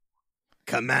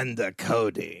Commander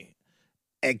Cody,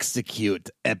 execute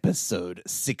episode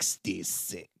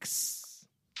 66.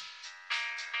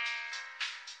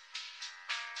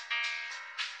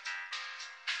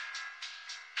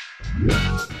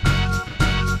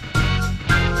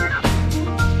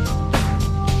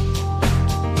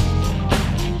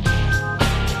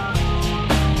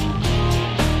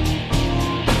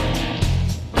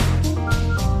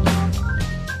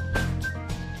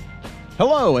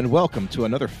 Hello and welcome to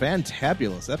another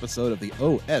fantabulous episode of the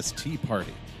OST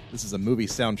Party. This is a movie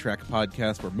soundtrack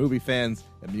podcast where movie fans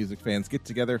and music fans get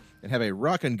together and have a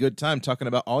rockin' good time talking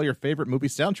about all your favorite movie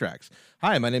soundtracks.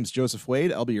 Hi, my name's Joseph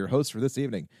Wade. I'll be your host for this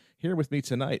evening. Here with me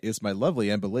tonight is my lovely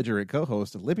and belligerent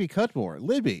co-host, Libby Cudmore.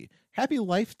 Libby, happy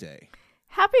Life Day.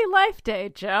 Happy Life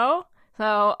Day, Joe.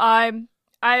 So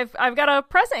I've got a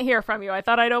present here from you. I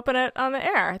thought I'd open it on the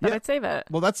air. I thought I'd save it.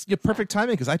 Well, that's your perfect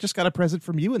timing because I just got a present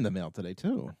from you in the mail today,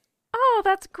 too. Oh,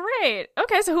 that's great.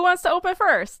 Okay, so who wants to open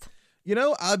first? You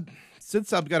know,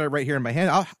 since I've got it right here in my hand,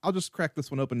 I'll just crack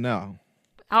this one open now.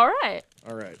 All right.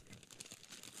 All right.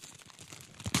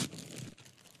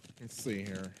 Let's see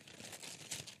here.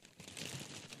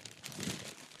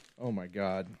 Oh, my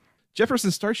God. Jefferson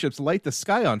Starships light the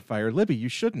sky on fire. Libby, you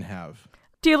shouldn't have.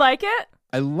 Do you like it?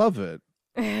 I love it.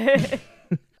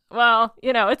 Well,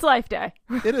 you know, it's Life Day.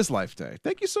 It is Life Day.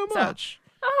 Thank you so much.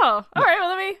 Oh, all right. Well,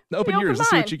 let me open yours. Mine. Let's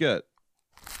see what you get.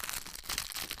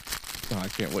 Oh, I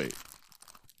can't wait.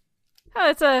 Oh,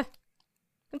 it's a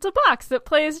box that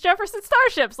plays Jefferson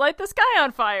Starships light the sky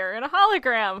on fire in a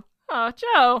hologram. Oh,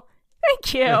 Joe,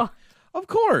 thank you. Yeah, of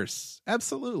course.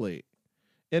 Absolutely.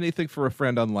 Anything for a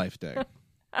friend on Life Day.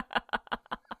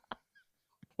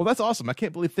 Well, that's awesome. I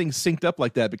can't believe things synced up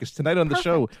like that because tonight on the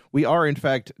show, we are, in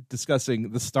fact,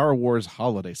 discussing the Star Wars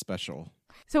Holiday Special.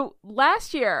 So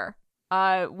last year,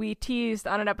 we teased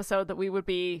on an episode that we would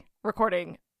be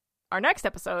recording our next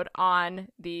episode on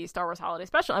the Star Wars Holiday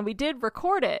Special, and we did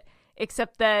record it,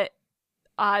 except that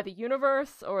the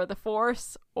universe or the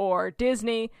Force or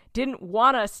Disney didn't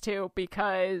want us to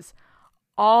because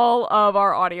all of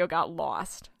our audio got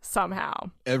lost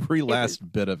somehow. Every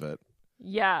last bit of it.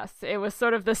 Yes, it was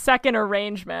sort of the second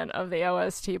arrangement of the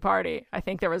OST party. I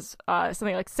think there was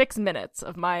something like 6 minutes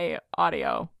of my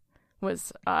audio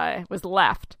was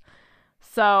left.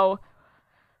 So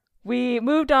we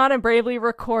moved on and bravely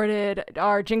recorded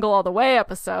our Jingle All the Way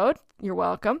episode. You're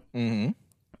welcome.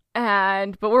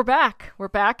 Mm-hmm. But we're back.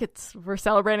 We're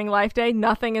celebrating Life Day.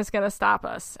 Nothing is going to stop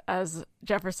us, as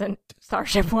Jefferson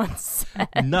Starship once said.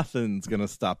 Nothing's going to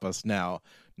stop us now.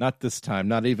 Not this time.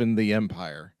 Not even the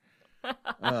Empire.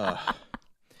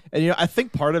 And I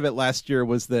think part of it last year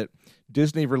was that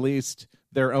Disney released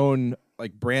their own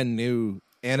like brand new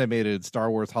animated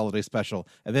Star Wars Holiday Special,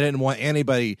 and they didn't want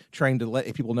anybody trying to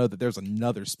let people know that there's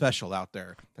another special out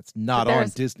there that's not on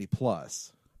Disney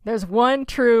Plus. There's one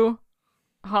true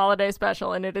holiday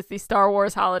special, and it is the Star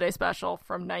Wars Holiday Special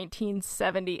from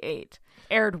 1978,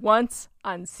 aired once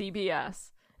on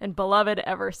CBS and beloved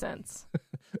ever since.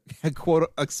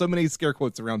 Quote, so many scare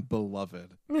quotes around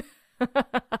beloved.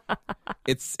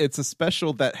 It's a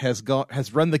special that has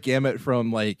run the gamut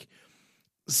from like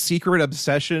secret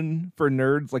obsession for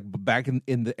nerds like back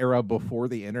in the era before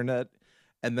the internet,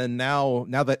 and then now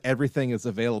that everything is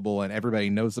available and everybody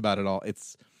knows about it all,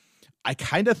 I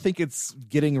kind of think it's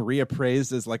getting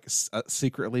reappraised as like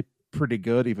secretly pretty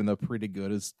good, even though pretty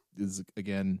good is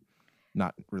again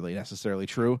not really necessarily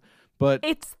true, but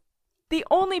it's the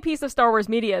only piece of Star Wars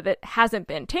media that hasn't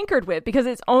been tinkered with because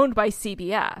it's owned by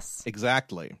CBS.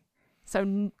 Exactly.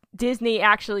 So Disney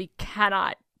actually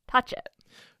cannot touch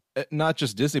it. Not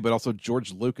just Disney, but also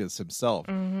George Lucas himself,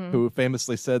 who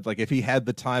famously said, like, if he had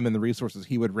the time and the resources,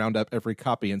 he would round up every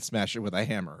copy and smash it with a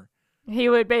hammer. He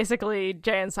would basically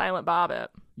Jay and Silent Bob it.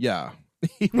 Yeah.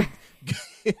 He would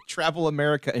travel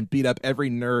America and beat up every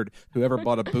nerd who ever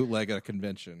bought a bootleg at a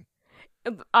convention.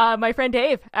 My friend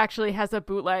Dave actually has a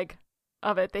bootleg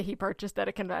of it that he purchased at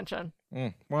a convention.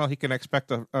 Well, he can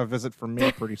expect a visit from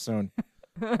me pretty soon.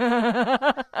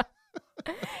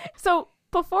 So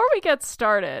before we get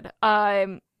started,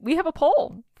 we have a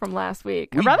poll from last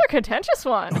week, a rather contentious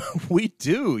one. We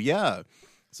do, yeah.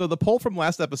 So the poll from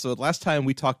last time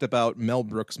we talked about Mel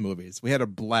Brooks movies. We had a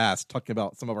blast talking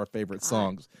about some of our favorite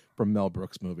songs from Mel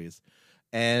Brooks movies.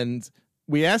 And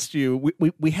we asked you,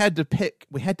 we had to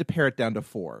pare it down to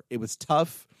 4. It was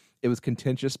tough. It was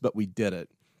contentious, but we did it.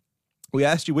 We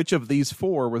asked you which of these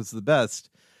 4 was the best,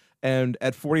 and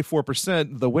at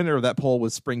 44%, the winner of that poll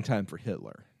was Springtime for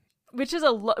Hitler. Which is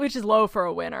low for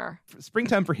a winner.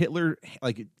 Springtime for Hitler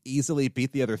like easily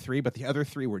beat the other 3, but the other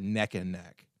 3 were neck and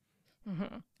neck.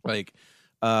 Mm-hmm. Like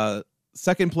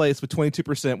Second place with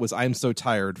 22% was I'm So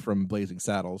Tired from Blazing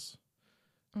Saddles.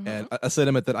 Mm-hmm. And a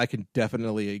sentiment that I can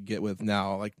definitely get with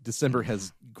now. Like, December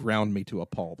has ground me to a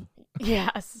pulp.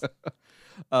 Yes.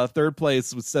 Third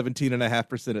place with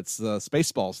 17.5%. It's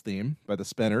Spaceballs theme by the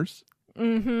Spinners.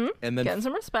 Mm-hmm. And then getting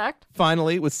some respect.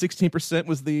 Finally, with 16%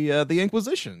 was the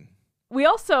Inquisition. We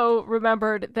also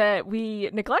remembered that we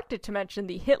neglected to mention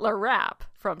the Hitler rap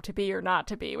from To Be or Not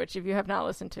to Be, which if you have not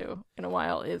listened to in a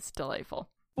while is delightful.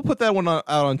 We'll put that one out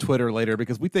on Twitter later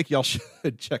because we think y'all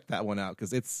should check that one out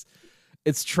because it's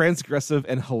transgressive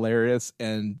and hilarious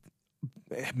and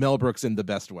Mel Brooks in the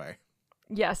best way.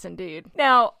 Yes, indeed.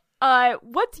 Now,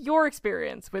 what's your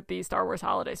experience with the Star Wars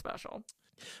Holiday Special?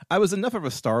 I was enough of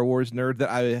a Star Wars nerd that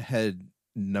I had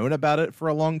known about it for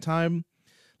a long time.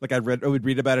 Like I would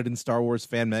read about it in Star Wars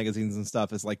fan magazines and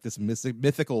stuff as like this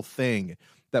mythical thing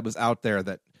that was out there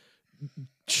that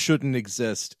shouldn't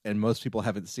exist and most people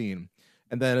haven't seen.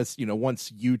 And then it's,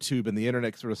 once YouTube and the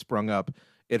internet sort of sprung up,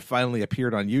 it finally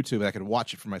appeared on YouTube and I could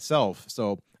watch it for myself.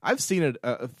 So I've seen it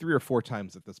 3 or 4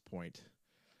 times at this point.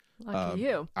 Lucky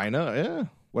you. I know, yeah.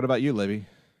 What about you, Libby?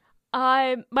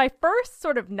 My first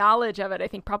sort of knowledge of it, I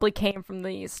think, probably came from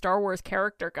the Star Wars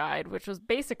Character Guide, which was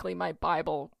basically my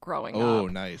Bible growing up. Oh,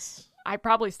 nice. I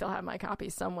probably still have my copy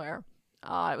somewhere.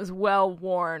 It was well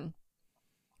worn.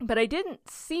 But I didn't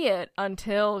see it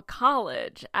until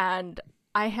college, and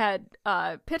I had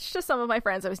pitched to some of my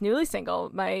friends. I was newly single.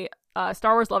 My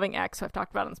Star Wars loving ex, who I've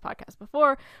talked about on this podcast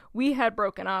before, we had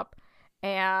broken up.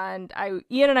 And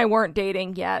Ian and I weren't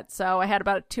dating yet, so I had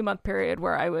about a 2-month period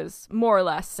where I was more or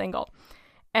less single.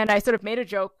 And I sort of made a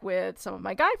joke with some of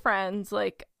my guy friends,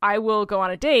 like, I will go on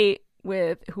a date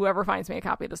with whoever finds me a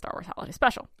copy of the Star Wars Holiday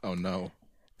Special. Oh, no.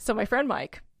 So my friend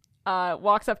Mike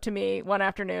walks up to me one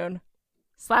afternoon,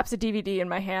 slaps a DVD in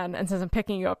my hand, and says, I'm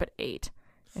picking you up at 8.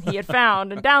 And he had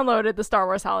found and downloaded the Star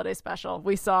Wars Holiday Special.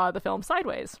 We saw the film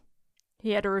Sideways.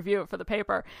 He had to review it for the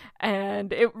paper,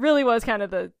 and it really was kind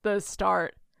of the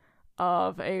start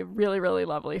of a really, really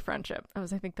lovely friendship. It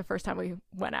was, I think, the first time we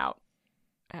went out,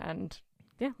 and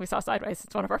yeah, we saw Sideways.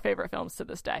 It's one of our favorite films to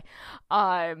this day.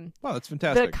 Wow, that's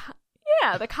fantastic.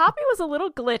 The copy was a little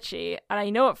glitchy, and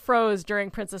I know it froze during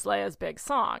Princess Leia's big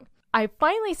song. I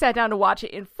finally sat down to watch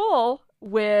it in full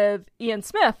with Ian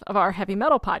Smith of our Heavy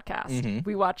Metal podcast. Mm-hmm.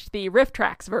 We watched the Riff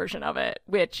Tracks version of it,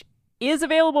 which is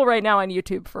available right now on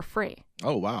YouTube for free.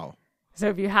 Oh, wow. So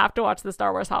if you have to watch the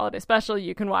Star Wars Holiday Special,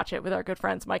 you can watch it with our good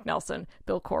friends Mike Nelson,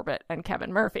 Bill Corbett, and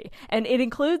Kevin Murphy. And it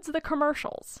includes the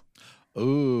commercials.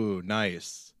 Oh,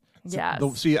 nice. Yes.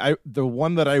 The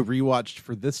one that I rewatched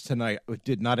for this tonight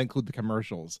did not include the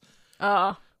commercials.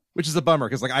 Which is a bummer,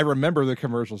 because I remember the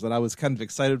commercials and I was kind of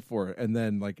excited for it. And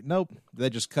then, nope, they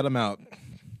just cut them out.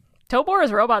 Tobor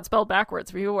is robot spelled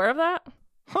backwards. Were you aware of that?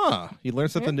 Huh. You learn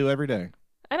something new every day.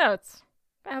 I know, it's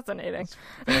fascinating. It's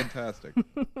fantastic.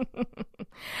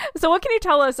 So what can you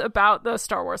tell us about the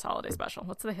Star Wars Holiday Special?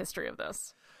 What's the history of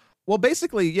this? Well,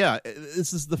 basically, yeah,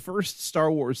 this is the first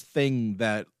Star Wars thing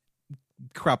that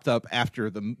cropped up after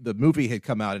the movie had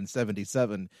come out in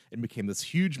 1977 and became this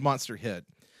huge monster hit.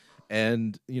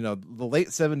 And, the late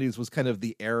 70s was kind of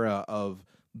the era of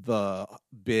the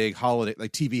big holiday,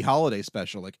 TV holiday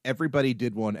special. Everybody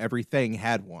did one, everything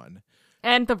had one.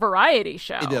 And the variety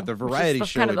show. Yeah, the variety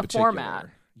show kind of in the particular. format.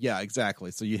 Yeah, exactly.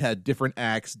 So you had different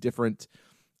acts, different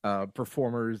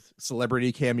performers,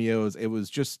 celebrity cameos.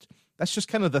 That's just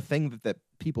kind of the thing that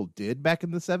people did back in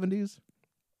the 70s.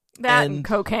 That and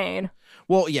cocaine.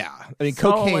 Well, yeah. I mean,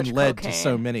 So cocaine led cocaine. to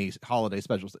so many holiday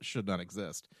specials that should not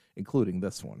exist, including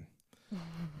this one.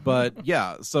 But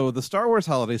yeah, so the Star Wars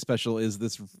Holiday Special is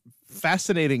this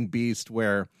fascinating beast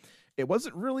where it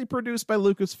wasn't really produced by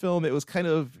Lucasfilm. It was kind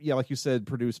of, like you said,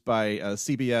 produced by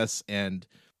CBS and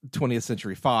 20th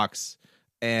Century Fox.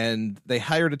 And they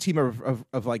hired a team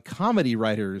of comedy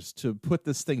writers to put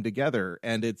this thing together.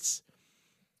 And it's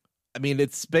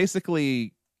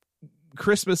basically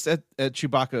Christmas at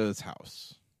Chewbacca's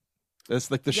house. That's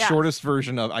the shortest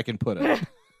version of I can put it.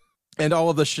 And all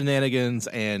of the shenanigans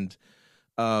and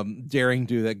daring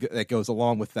do that goes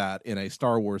along with that in a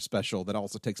Star Wars special that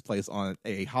also takes place on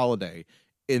a holiday.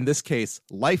 In this case,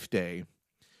 Life Day,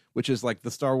 which is the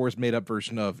Star Wars made up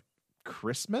version of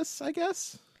Christmas, I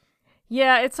guess.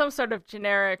 Yeah, it's some sort of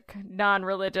generic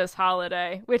non-religious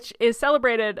holiday, which is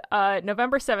celebrated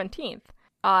November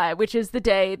 17th, which is the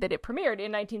day that it premiered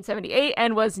in 1978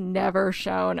 and was never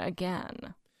shown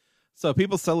again. So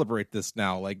people celebrate this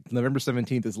now. November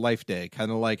 17th is Life Day, kind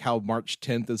of like how March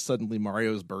 10th is suddenly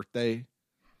Mario's birthday.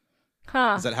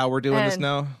 Huh. Is that how we're doing this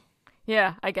now?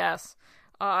 Yeah, I guess.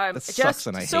 That sucks,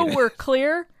 and I hate so it. We're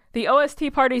clear, the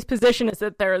OST party's position is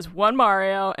that there is one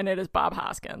Mario, and it is Bob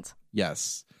Hoskins.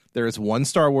 Yes. There is one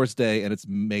Star Wars Day, and it's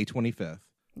May 25th.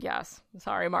 Yes.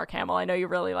 Sorry, Mark Hamill. I know you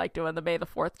really like doing the May the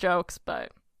 4th jokes,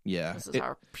 but yeah, this is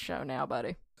our show now,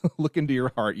 buddy. Look into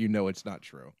your heart. You know it's not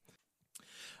true.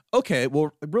 Okay,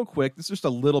 well, real quick, this is just a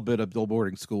little bit of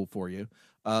billboarding school for you.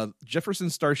 Jefferson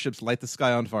Starship's Light the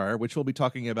Sky on Fire, which we'll be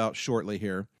talking about shortly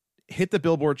here, hit the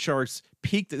Billboard charts,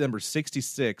 peaked at number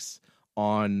 66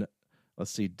 on,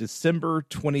 December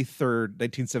 23rd,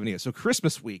 1978. So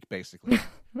Christmas week, basically.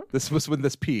 This was when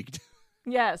this peaked.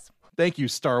 Yes. Thank you,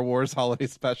 Star Wars Holiday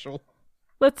Special.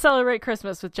 Let's celebrate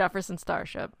Christmas with Jefferson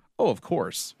Starship. Oh, of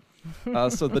course.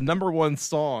 So the number one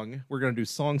song, we're going to do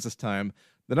songs this time.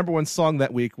 The number one song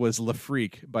that week was Le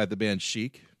Freak by the band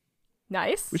Chic.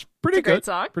 Nice. Which is pretty it's a good. Great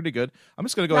song. Pretty good. I'm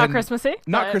just going to go Not ahead. Christmassy.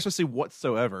 Not Christmassy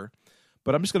whatsoever.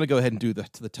 But I'm just going to go ahead and do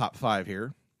the top 5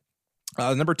 here.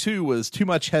 Number 2 was Too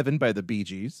Much Heaven by the Bee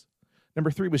Gees.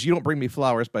 Number 3 was You Don't Bring Me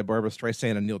Flowers by Barbra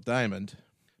Streisand and Neil Diamond.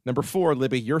 Number 4,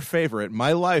 Libby, your favorite,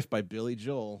 My Life by Billy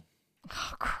Joel.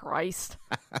 Oh, Christ.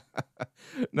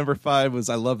 Number 5 was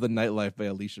I Love the Nightlife by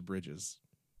Alicia Bridges.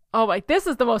 Oh, this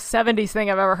is the most 70s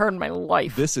thing I've ever heard in my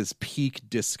life. This is peak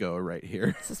disco right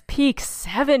here. This is peak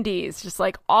 70s. Just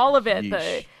like all of it.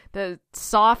 Yeesh. The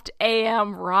soft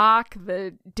AM rock,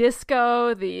 the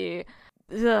disco, the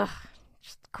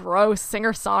just gross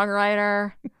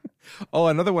singer-songwriter. Oh,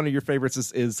 another one of your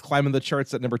favorites is climbing the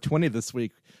charts at number 20 this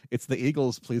week. It's the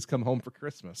Eagles, Please Come Home for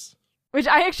Christmas. Which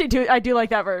I actually do. I do like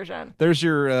that version. There's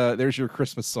your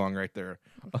Christmas song right there.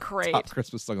 Great. Top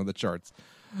Christmas song on the charts.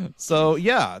 So,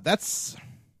 yeah, Sounds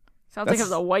like it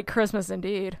was a white Christmas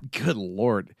indeed. Good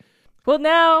Lord. Well,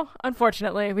 now,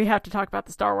 unfortunately, we have to talk about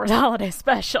the Star Wars Holiday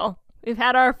Special. We've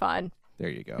had our fun. There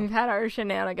you go. We've had our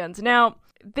shenanigans. Now,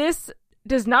 this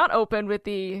does not open with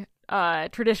the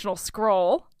traditional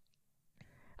scroll,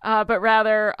 but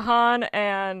rather Han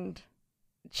and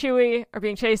Chewie are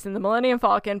being chased in the Millennium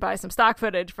Falcon by some stock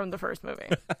footage from the first movie.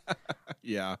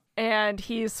 Yeah. And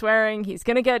he's swearing he's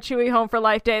going to get Chewie home for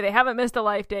Life Day. They haven't missed a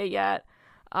Life Day yet.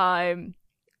 I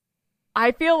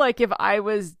feel like if I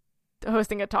was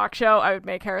hosting a talk show, I would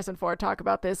make Harrison Ford talk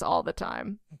about this all the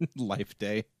time. Life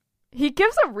Day. He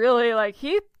gives a really,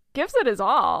 he gives it his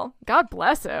all. God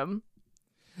bless him.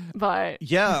 But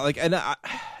yeah, and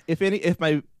if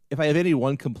I have any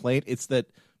one complaint, it's that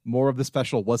more of the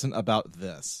special wasn't about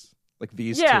this. Like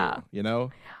these two, you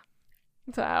know?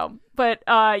 So, but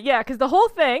because the whole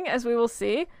thing, as we will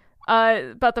see,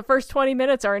 about the first 20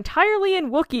 minutes are entirely in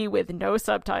Wookiee with no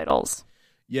subtitles.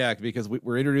 Yeah, because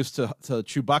we're introduced to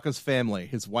Chewbacca's family,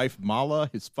 his wife Mala,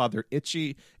 his father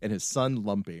Itchy, and his son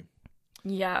Lumpy.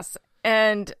 Yes,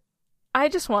 and I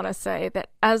just want to say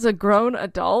that as a grown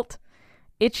adult,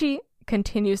 Itchy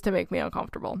continues to make me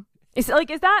uncomfortable. Is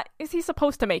he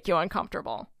supposed to make you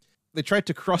uncomfortable? They tried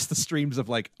to cross the streams of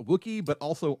Wookiee, but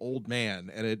also old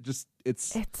man, and it's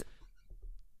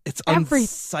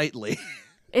unsightly.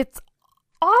 It's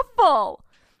awful.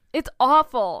 It's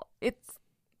awful.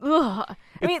 Ugh.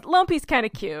 I mean, Lumpy's kind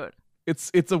of cute.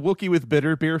 It's a Wookiee with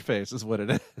bitter beer face, is what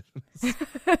it is.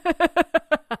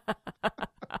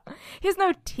 He has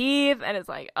no teeth, and it's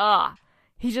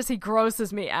he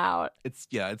grosses me out. It's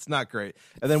not great.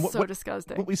 And then what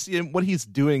disgusting. What we see and what he's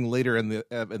doing later in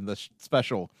the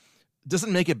special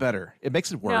doesn't make it better. It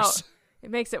makes it worse. No,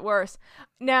 it makes it worse.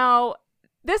 Now,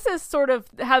 this is sort of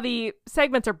how the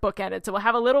segments are bookended. So we'll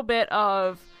have a little bit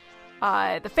of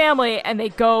the family, and they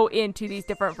go into these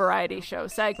different variety show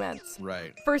segments.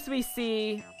 Right. First, we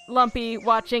see Lumpy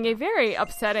watching a very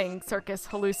upsetting circus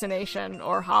hallucination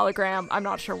or hologram. I'm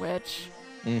not sure which.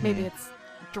 Mm-hmm. Maybe it's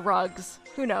drugs.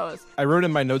 Who knows? I wrote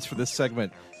in my notes for this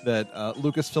segment that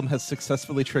Lucasfilm has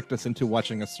successfully tricked us into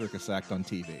watching a circus act on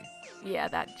TV. Yeah,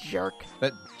 that jerk.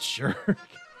 That jerk.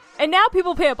 And now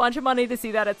people pay a bunch of money to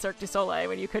see that at Cirque du Soleil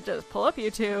when you could just pull up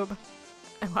YouTube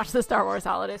and watch the Star Wars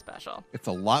Holiday Special. It's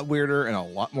a lot weirder and a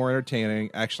lot more entertaining.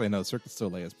 Actually, no, Cirque du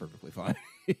Soleil is perfectly fine.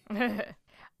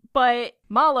 But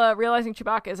Mala, realizing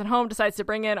Chewbacca isn't home, decides to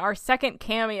bring in our second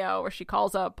cameo where she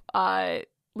calls up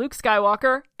Luke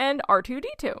Skywalker and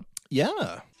R2-D2.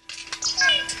 Yeah.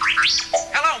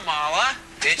 Hello, Mala.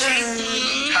 Itchy.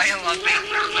 Hiya,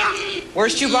 Lumpy.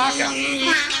 Where's Chewbacca?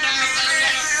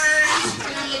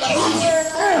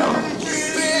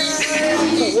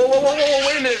 Whoa,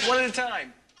 wait a minute, one at a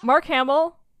time. Mark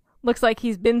Hamill looks like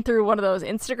he's been through one of those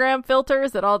Instagram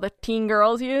filters that all the teen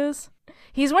girls use.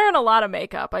 He's wearing a lot of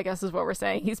makeup, I guess is what we're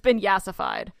saying. He's been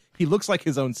yassified. He looks like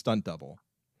his own stunt double.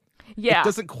 Yeah. It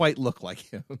doesn't quite look like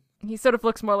him. He sort of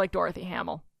looks more like Dorothy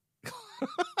Hamill.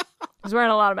 He's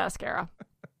wearing a lot of mascara.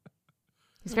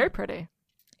 He's very pretty.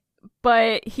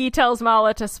 But he tells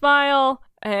Mala to smile,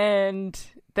 and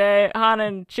that Han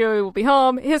and Chewie will be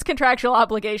home. His contractual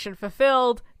obligation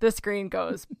fulfilled. The screen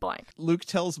goes blank. Luke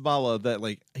tells Mala that,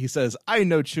 like, he says, I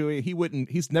know Chewie.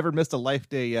 He's never missed a life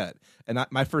day yet. And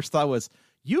my first thought was,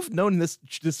 you've known this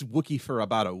Wookiee for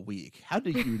about a week. How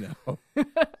did you know?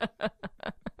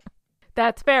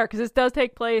 That's fair, because this does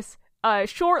take place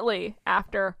shortly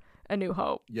after A New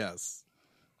Hope. Yes.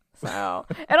 So,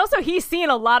 and also he's seen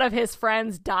a lot of his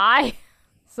friends die.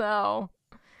 So,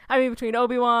 I mean, between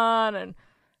Obi-Wan and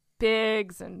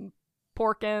Biggs and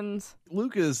Porkins.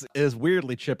 Luke is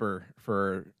weirdly chipper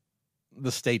for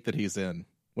the state that he's in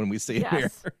when we see him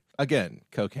here. Again,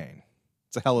 cocaine.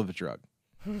 It's a hell of a drug.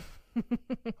 The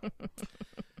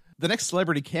next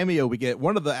celebrity cameo we get,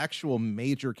 one of the actual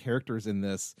major characters in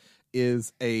this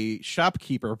is a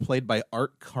shopkeeper played by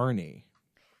Art Carney.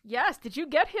 Yes, did you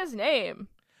get his name?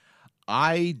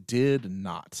 I did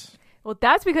not. Well,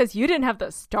 that's because you didn't have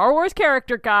the Star Wars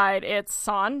character guide. It's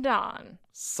Son Don.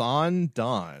 Son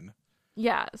Don.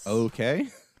 Yes. Okay.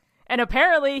 And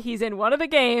apparently he's in one of the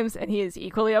games, and he is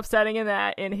equally upsetting in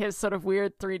that, in his sort of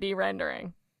weird 3D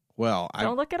rendering. Well,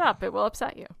 Don't look it up. It will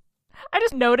upset you. I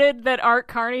just noted that Art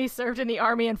Carney served in the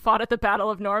army and fought at the Battle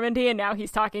of Normandy, and now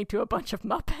he's talking to a bunch of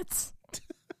Muppets.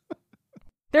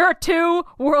 There are 2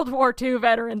 World War II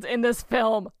veterans in this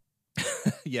film.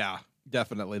 Yeah,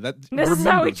 definitely. This is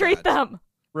how we treat them.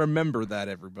 Remember that,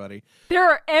 everybody. There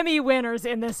are Emmy winners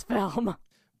in this film.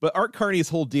 But Art Carney's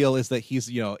whole deal is that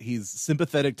he's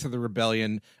sympathetic to the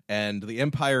rebellion, and the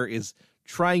Empire is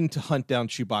trying to hunt down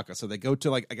Chewbacca. So they go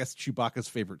to, like, I guess, Chewbacca's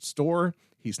favorite store.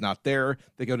 He's not there.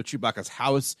 They go to Chewbacca's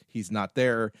house. He's not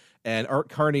there. And Art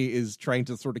Carney is trying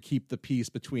to sort of keep the peace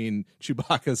between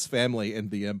Chewbacca's family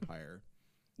and the Empire.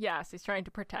 Yes, he's trying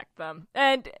to protect them.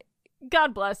 And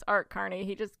God bless Art Carney.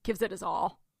 He just gives it his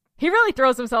all. He really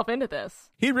throws himself into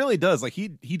this. He really does. Like, he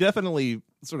definitely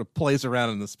sort of plays around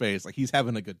in the space. Like, he's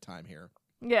having a good time here.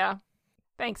 Yeah.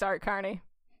 Thanks, Art Carney,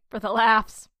 for the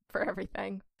laughs, for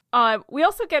everything. We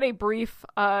also get a brief,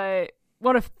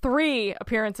 one of 3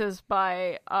 appearances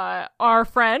by our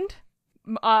friend,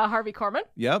 Harvey Korman.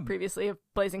 Yep. Previously of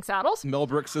Blazing Saddles. Mel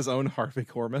Brooks' own Harvey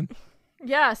Korman.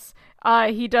 Yes.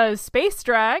 He does Space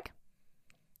Drag,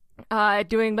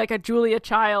 doing like a Julia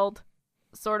Child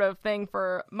sort of thing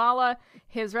for Mala.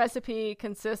 His recipe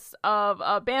consists of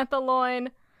a bantha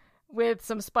loin with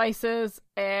some spices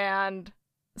and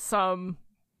some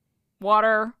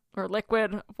water or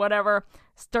liquid, whatever,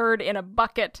 stirred in a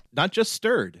bucket. Not just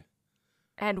stirred.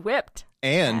 And whipped.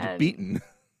 And beaten.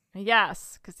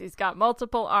 Yes, because he's got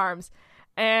multiple arms.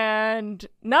 And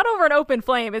not over an open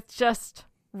flame, it's just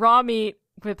raw meat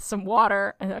with some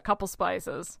water and a couple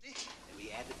spices.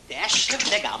 We add a dash of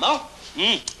legamo.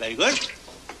 Very good.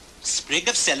 Sprig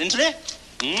of celery.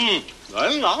 Very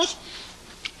nice.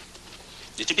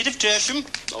 Little bit of tertium.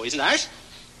 Always nice.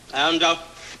 And,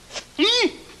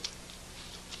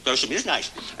 tertium is nice.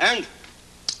 And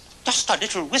just a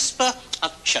little whisper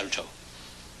of shelto.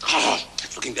 Oh,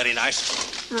 it's looking very nice.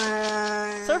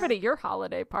 Serve it at your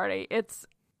holiday party. It's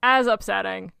as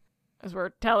upsetting as we're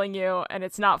telling you, and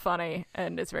it's not funny,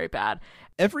 and it's very bad.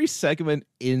 Every segment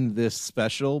in this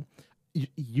special,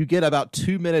 you get about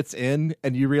 2 minutes in,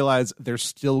 and you realize they're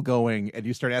still going, and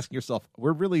you start asking yourself,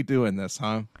 we're really doing this,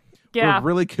 huh? Yeah. We're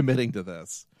really committing to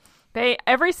this.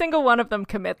 Every single one of them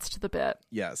commits to the bit.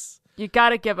 Yes. You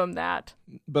gotta give them that.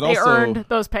 But they also earned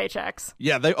those paychecks.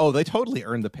 Yeah, they totally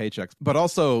earned the paychecks. But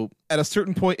also, at a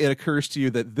certain point, it occurs to you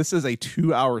that this is a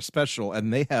 2-hour special,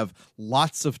 and they have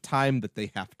lots of time that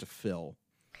they have to fill.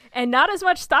 And not as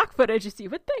much stock footage as you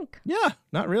would think. Yeah,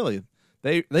 not really.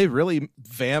 They really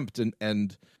vamped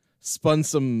and spun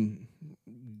some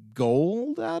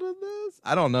gold out of this.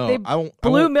 I don't know.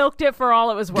 They milked it for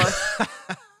all it was worth.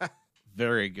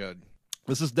 Very good.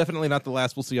 This is definitely not the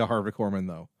last we'll see of Harvey Korman,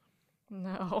 though.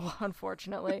 No,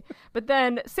 unfortunately. But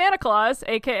then Santa Claus,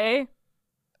 a.k.a.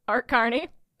 Art Carney,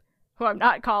 who I'm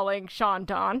not calling Sean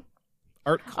Don.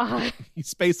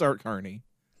 Space Art Carney.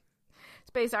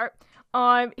 Space Art.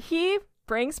 He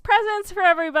brings presents for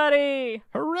everybody.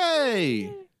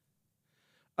 Hooray!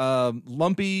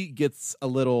 Lumpy gets a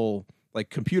little, like,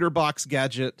 computer box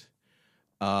gadget.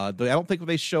 I don't think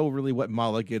they show really what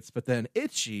Mala gets, but then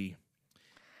Itchy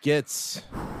gets...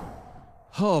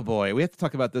 Oh boy, we have to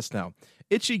talk about this now.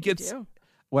 Itchy gets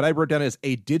what I wrote down as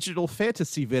a digital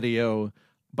fantasy video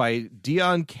by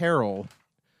Dion Carroll,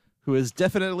 who is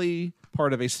definitely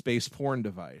part of a space porn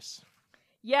device.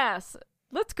 Yes.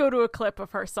 Let's go to a clip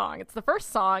of her song. It's the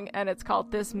first song, and it's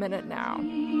called This Minute Now.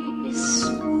 It's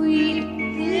sweet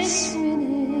this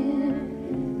minute.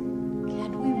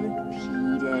 Can't we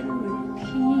repeat and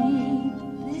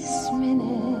repeat this minute?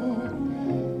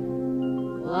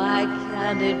 Why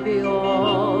can't it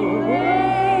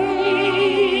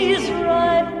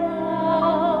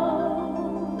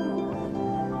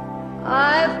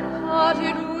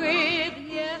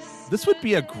This would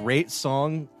be a great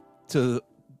song to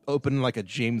open like a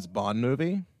James Bond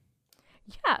movie.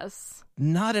 Yes.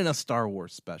 Not in a Star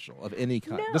Wars special of any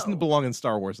kind. No. Doesn't belong in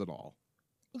Star Wars at all.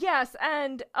 Yes,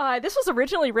 and this was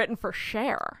originally written for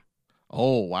Cher.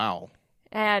 Oh, wow.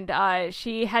 And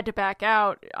she had to back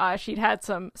out. She'd had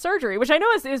some surgery, which I know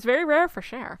is very rare for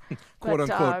Cher. Quote But,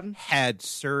 unquote, had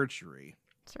surgery.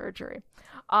 Surgery.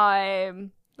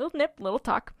 Little nip, little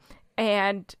tuck.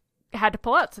 And had to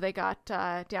pull out, so they got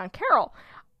Diahann Carroll.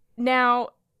 Now,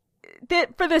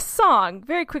 for this song,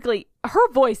 very quickly,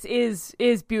 her voice is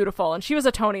beautiful, and she was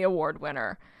a Tony Award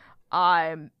winner.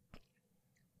 But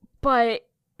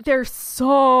there's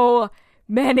so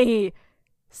many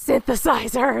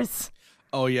synthesizers.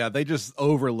 Oh, yeah. They just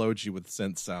overload you with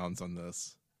synth sounds on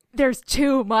this. There's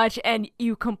too much, and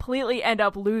you completely end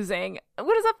up losing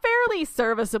what is a fairly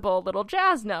serviceable little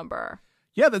jazz number.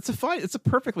 Yeah, it's a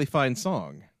perfectly fine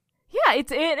song. Yeah,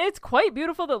 it's quite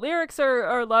beautiful. The lyrics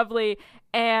are lovely,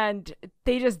 and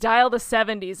they just dial the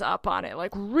 70s up on it,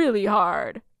 like, really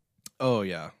hard. Oh,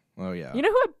 yeah. Oh, yeah. You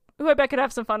know who I bet could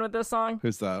have some fun with this song?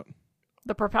 Who's that?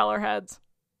 The Propeller Heads.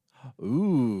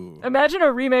 Ooh. Imagine a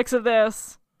remix of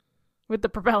this with the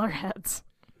Propeller Heads.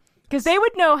 Because they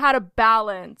would know how to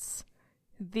balance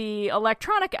the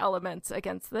electronic elements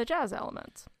against the jazz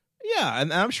elements. Yeah,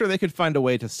 and I'm sure they could find a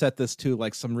way to set this to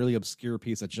like some really obscure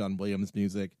piece of John Williams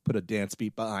music, put a dance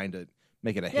beat behind it,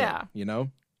 make it a hit, you know?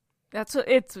 It's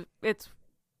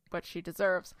what she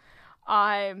deserves.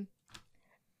 Now,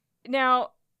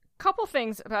 couple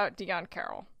things about Diahann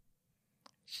Carroll.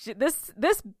 This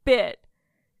bit,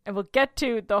 and we'll get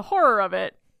to the horror of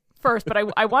it first, but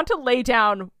I want to lay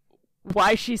down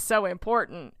why she's so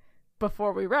important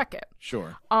before we wreck it.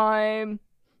 Sure.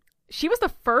 She was the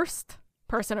first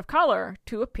person of color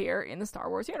to appear in the Star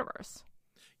Wars universe.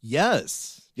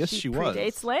 Yes, she was. She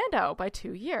predates Lando by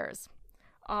 2 years.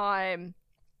 And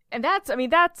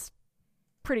that's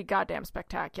pretty goddamn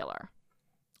spectacular.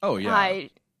 Oh, yeah.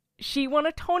 She won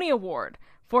a Tony Award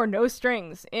for No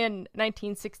Strings in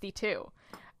 1962.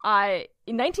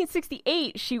 In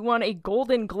 1968, she won a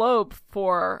Golden Globe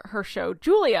for her show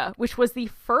Julia, which was the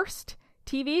first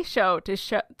TV show to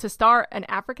star an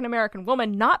African-American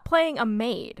woman not playing a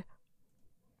maid.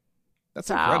 That's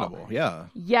incredible, yeah.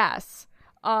 Yes.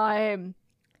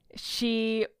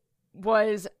 She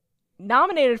was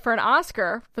nominated for an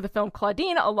Oscar for the film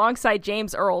Claudine alongside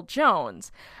James Earl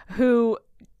Jones, who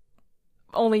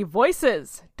only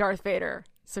voices Darth Vader,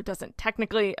 so doesn't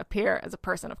technically appear as a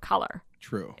person of color.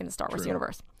 True. In the Star Wars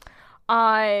universe.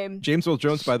 James Earl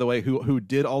Jones, by the way, who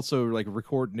did also like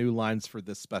record new lines for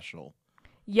this special.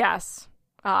 Yes.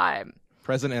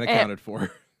 Present and accounted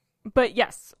for. But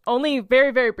yes, only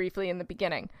very, very briefly in the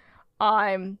beginning.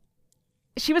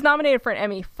 She was nominated for an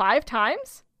Emmy 5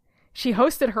 times. She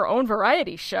hosted her own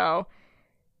variety show.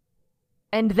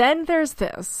 And then there's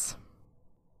this.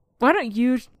 Why don't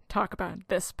you talk about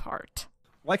this part?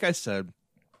 Like I said,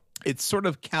 it's sort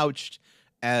of couched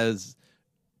as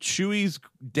Chewie's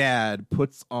dad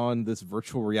puts on this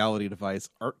virtual reality device.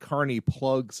 Art Carney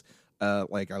plugs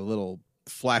like a little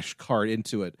flash card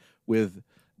into it with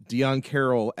Diahann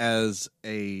Carroll as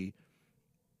a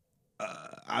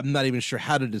I'm not even sure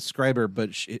how to describe her, but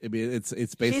it's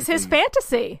basically she's his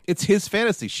fantasy. It's his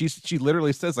fantasy. She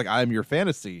literally says like, "I'm your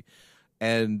fantasy,"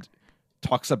 and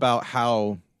talks about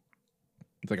how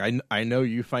it's like I know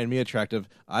you find me attractive.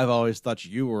 I've always thought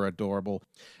you were adorable,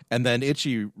 and then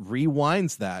Itchy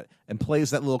rewinds that and plays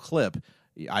that little clip.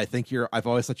 I've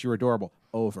always thought you were adorable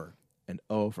over and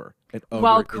over and over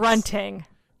while grunting.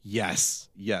 Yes.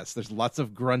 There's lots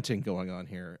of grunting going on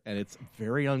here, and it's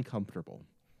very uncomfortable.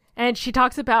 And she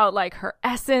talks about like her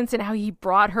essence and how he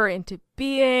brought her into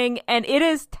being, and it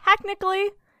is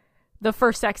technically the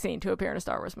first sex scene to appear in a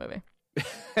Star Wars movie.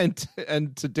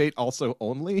 and to date also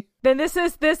only. Then this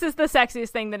is the sexiest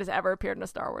thing that has ever appeared in a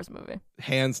Star Wars movie.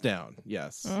 Hands down,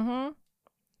 yes. Mm-hmm.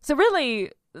 So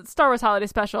really, Star Wars Holiday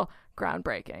Special,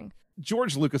 groundbreaking.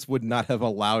 George Lucas would not have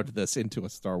allowed this into a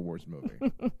Star Wars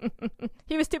movie.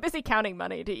 He was too busy counting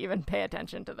money to even pay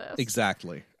attention to this.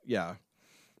 Exactly. Yeah.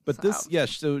 But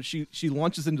so she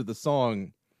launches into the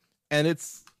song, and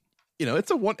it's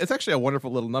actually a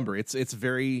wonderful little number. It's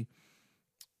very,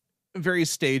 very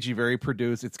stagey, very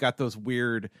produced. It's got those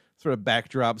weird sort of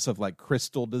backdrops of like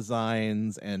crystal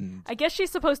designs, and I guess she's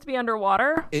supposed to be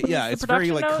underwater. It's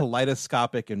very like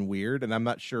kaleidoscopic and weird, and I'm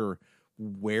not sure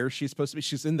where she's supposed to be.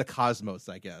 She's in the cosmos,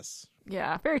 I guess.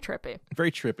 Yeah, very trippy. Very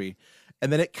trippy.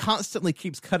 And then it constantly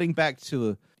keeps cutting back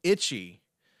to Itchy,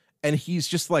 and he's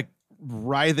just like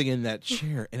writhing in that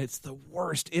chair, and it's the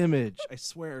worst image, I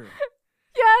swear.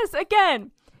 Yes,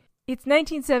 again, it's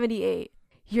 1978.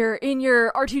 you're in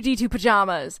your R2-D2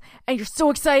 pajamas and you're so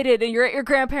excited and you're at your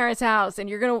grandparents' house and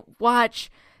you're going to watch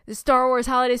the Star Wars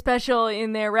holiday special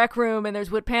in their rec room and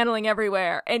there's wood paneling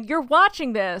everywhere. And you're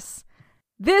watching this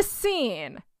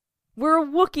scene where a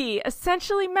Wookiee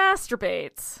essentially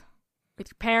masturbates with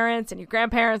your parents and your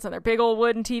grandparents on their big old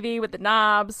wooden TV with the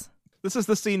knobs. This is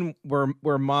the scene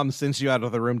where mom sends you out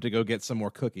of the room to go get some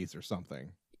more cookies or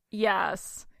something.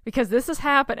 Yes, because this is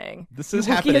happening. This is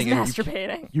Wookiee happening. is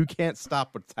masturbating. You can't stop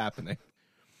what's happening.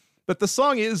 But the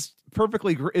song is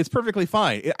perfectly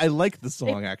fine. I like the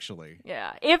song, actually.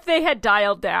 Yeah, if they had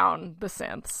dialed down the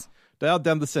synths. Dialed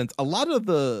down the synths. A lot of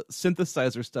the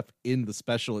synthesizer stuff in the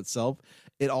special itself,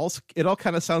 it all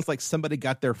kind of sounds like somebody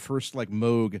got their first like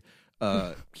Moog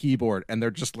keyboard and they're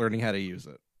just learning how to use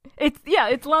it.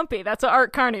 It's lumpy. That's what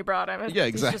Art Carney brought him. Yeah,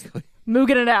 exactly. He's just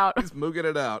mooging it out. He's mooging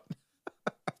it out.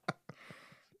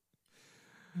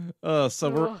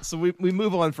 So we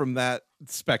move on from that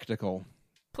spectacle.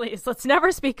 Please, let's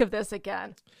never speak of this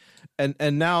again.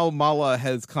 And now Mala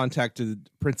has contacted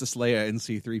Princess Leia and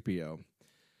C-3PO.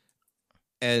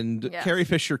 And Yes. Carrie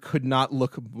Fisher could not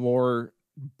look more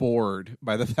bored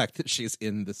by the fact that she's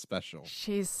in this special.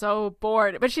 She's so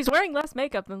bored, but she's wearing less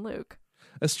makeup than Luke.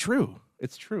 That's true.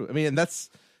 It's true. I mean, and that's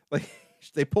like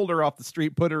they pulled her off the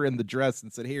street, put her in the dress,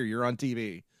 and said, "Here, you're on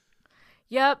TV."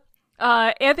 Yep.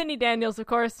 Anthony Daniels, of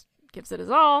course, gives it his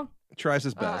all. Tries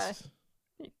his best.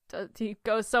 He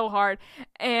goes so hard.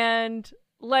 And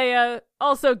Leia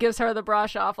also gives her the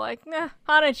brush off, like, nah,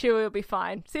 Han and Chewie will be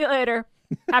fine. See you later.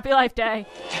 Happy Life Day.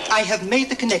 I have made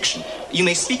the connection. You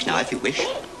may speak now if you wish.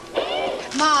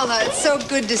 Mala, it's so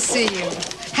good to see you.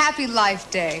 Happy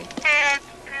Life Day.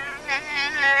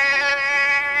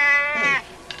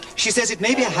 She says it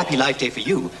may be a happy life day for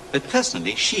you, but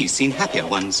personally, she's seen happier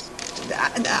ones.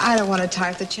 I don't want to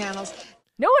type the channels.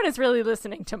 No one is really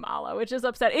listening to Mala, which is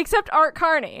upsetting, except Art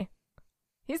Carney.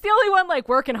 He's the only one, like,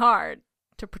 working hard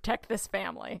to protect this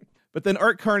family. But then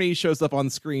Art Carney shows up on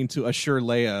screen to assure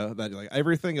Leia that like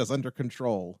everything is under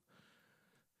control.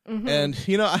 Mm-hmm. And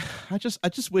you know, I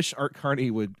just wish Art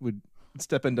Carney would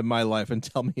step into my life and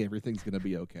tell me everything's gonna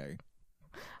be okay.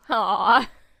 Aww.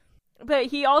 But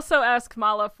he also asks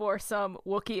Mala for some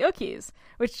Wookiee Ookies,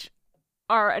 which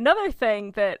are another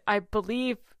thing that I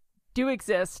believe do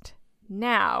exist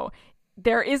now.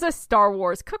 There is a Star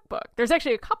Wars cookbook. There's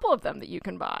actually a couple of them that you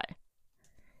can buy.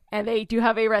 And they do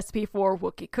have a recipe for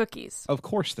Wookiee cookies. Of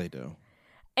course they do.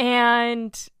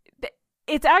 And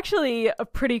it's actually a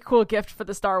pretty cool gift for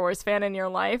the Star Wars fan in your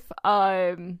life.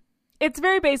 It's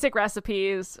very basic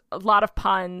recipes, a lot of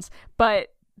puns,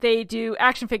 but they do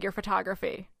action figure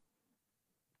photography.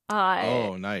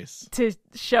 Oh, nice. To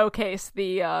showcase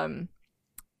the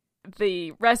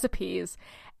recipes.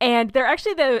 And they're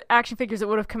actually the action figures that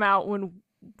would have come out when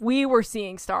we were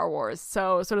seeing Star Wars,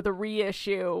 so sort of the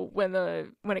reissue when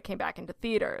it came back into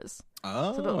theaters.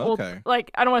 Oh, so the old, okay. Like,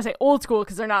 I don't want to say old school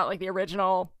because they're not like the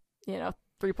original,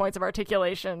 3 points of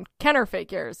articulation Kenner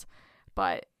figures,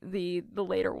 but the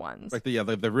later ones. Like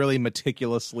the really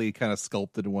meticulously kind of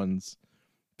sculpted ones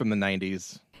from the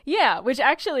 90s. Yeah, which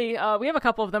actually we have a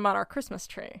couple of them on our Christmas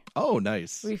tree. Oh,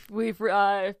 nice. We've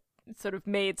sort of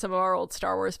made some of our old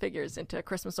Star Wars figures into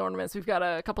Christmas ornaments. We've got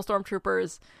a couple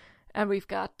stormtroopers. And we've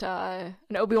got an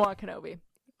Obi-Wan Kenobi,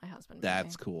 my husband.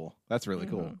 That's cool. That's really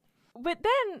cool. But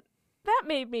then that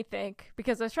made me think,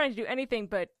 because I was trying to do anything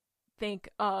but think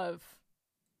of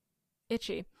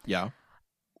Itchy. Yeah.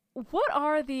 What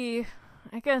are the,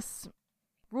 I guess,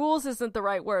 rules isn't the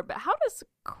right word, but how does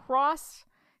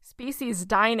cross-species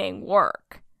dining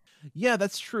work? Yeah,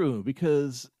 that's true,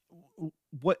 because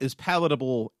what is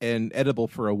palatable and edible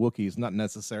for a Wookiee is not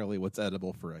necessarily what's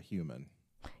edible for a human.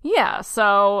 Yeah,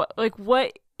 so, like,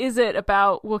 what is it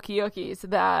about Wookiee Ookies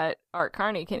that Art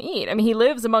Carney can eat? I mean, he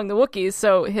lives among the Wookiees,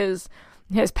 so his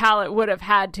palate would have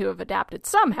had to have adapted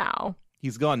somehow.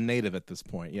 He's gone native at this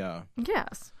point, yeah.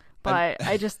 Yes, but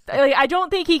I don't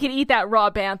think he could eat that raw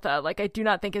bantha. Like, I do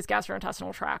not think his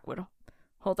gastrointestinal tract would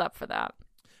hold up for that.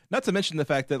 Not to mention the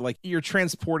fact that, like, you're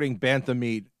transporting bantha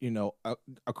meat,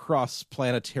 across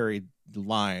planetary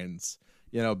lines.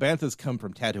 Banthas come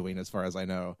from Tatooine, as far as I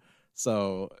know.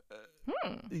 So,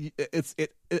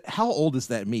 how old is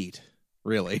that meat,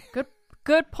 really?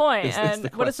 Good point. Is and the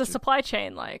what is the question. supply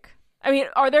chain like? I mean,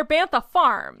 are there bantha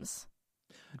farms?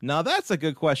 Now, that's a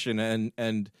good question.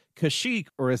 And Kashyyyk,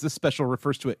 or as this special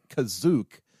refers to it,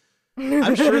 Kazook,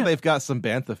 I'm sure they've got some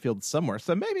bantha fields somewhere.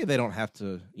 So maybe they don't have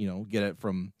to, get it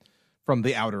from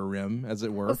the outer rim, as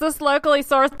it were. Is this locally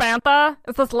sourced bantha?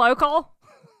 Is this local?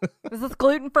 Is this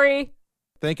gluten-free?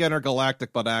 Think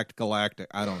intergalactic, but act galactic.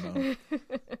 I don't know.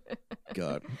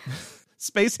 God.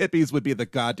 Space hippies would be the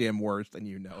goddamn worst, and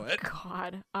you know it.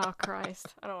 God. Oh, Christ.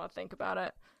 I don't want to think about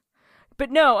it. But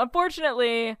no,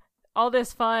 unfortunately, all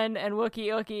this fun and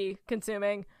Wookie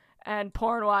consuming and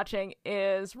porn watching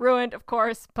is ruined, of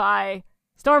course, by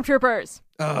stormtroopers.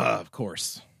 Of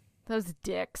course. Those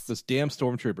dicks. Those damn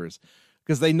stormtroopers.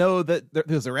 Because they know that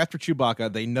they're after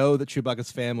Chewbacca. They know that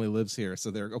Chewbacca's family lives here.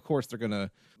 So they're going to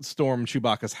storm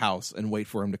Chewbacca's house and wait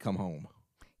for him to come home.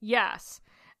 Yes.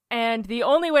 And the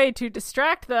only way to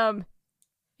distract them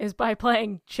is by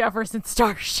playing Jefferson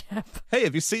Starship. Hey,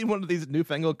 have you seen one of these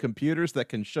newfangled computers that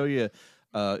can show you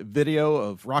a video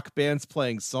of rock bands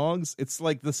playing songs? It's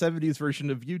like the 70s version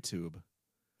of YouTube.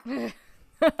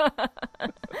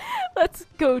 Let's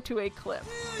go to a clip.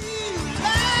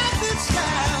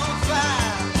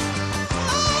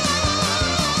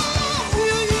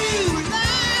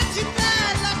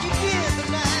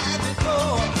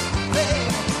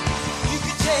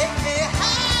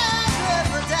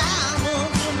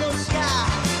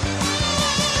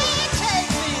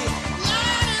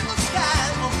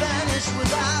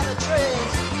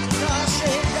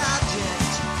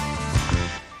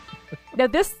 Now,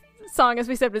 this song, as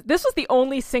we said, this was the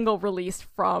only single released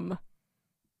from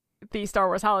the Star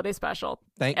Wars Holiday Special.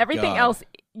 Thank everything God. else,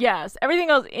 yes, everything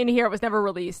else in here was never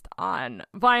released on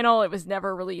vinyl. It was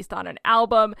never released on an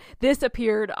album. This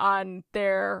appeared on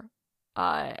their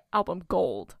album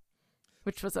Gold,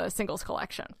 which was a singles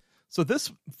collection. So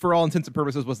this, for all intents and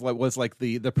purposes, was like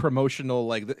the promotional,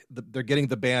 like they're getting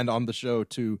the band on the show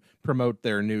to promote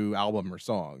their new album or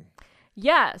song.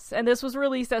 Yes, and this was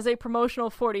released as a promotional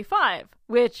 45,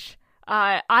 which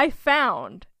I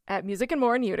found at Music and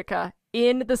More in Utica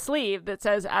in the sleeve that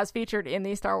says as featured in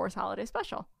the Star Wars Holiday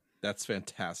Special. That's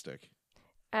fantastic.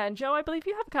 And Joe, I believe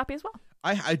you have a copy as well.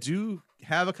 I do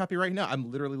have a copy right now. I'm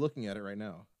literally looking at it right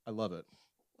now. I love it.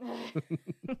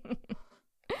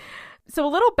 So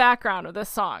a little background of this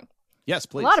song. Yes,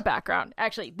 please. A lot of background.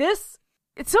 Actually, it's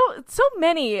so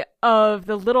many of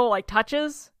the little like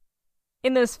touches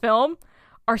in this film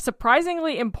are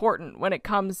surprisingly important when it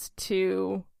comes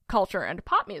to culture and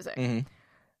pop music. Mm-hmm.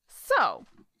 So,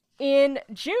 in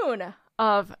June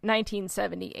of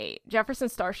 1978, Jefferson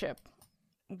Starship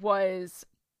was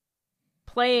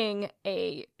playing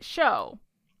a show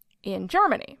in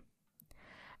Germany.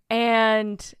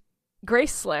 And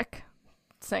Grace Slick,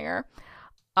 singer,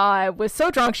 was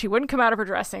so drunk she wouldn't come out of her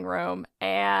dressing room,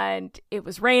 and it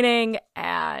was raining,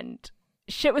 and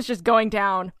shit was just going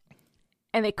down,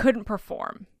 and they couldn't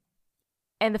perform.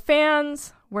 And the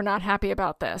fans were not happy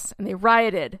about this, and they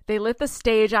rioted. They lit the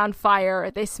stage on fire.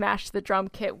 They smashed the drum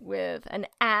kit with an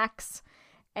axe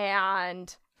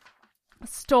and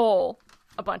stole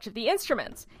a bunch of the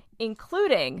instruments,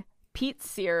 including Pete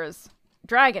Sears'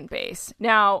 Dragon bass.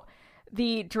 Now,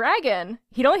 the Dragon,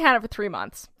 he'd only had it for 3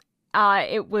 months.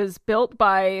 It was built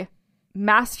by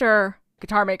master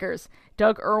guitar makers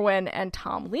Doug Irwin and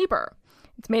Tom Lieber.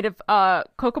 It's made of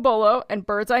cocobolo and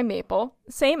bird's eye maple,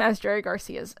 same as Jerry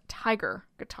Garcia's Tiger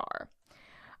guitar.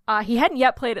 He hadn't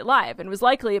yet played it live and was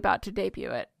likely about to debut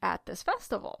it at this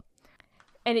festival.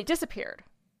 And it disappeared.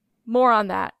 More on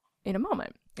that in a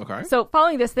moment. Okay. So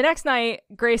following this, the next night,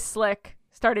 Grace Slick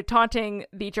started taunting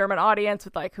the German audience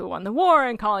with like who won the war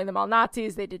and calling them all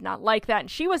Nazis. They did not like that.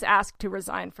 And she was asked to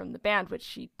resign from the band, which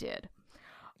she did.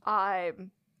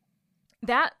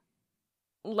 That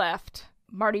left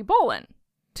Marty Bolan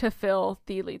to fill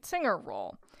the lead singer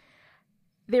role.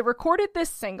 They recorded this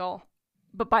single,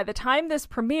 but by the time this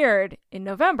premiered in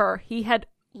November, he had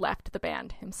left the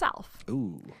band himself.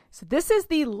 Ooh. So this is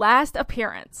the last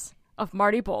appearance of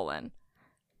Marty Bolan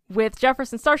with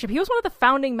Jefferson Starship. He was one of the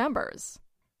founding members.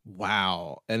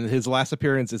 Wow. And his last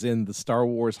appearance is in the Star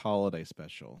Wars Holiday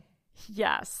Special.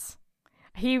 Yes.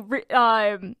 He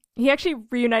actually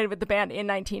reunited with the band in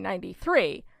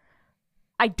 1993.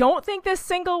 I don't think this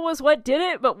single was what did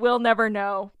it, but we'll never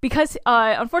know. Because,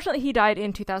 unfortunately, he died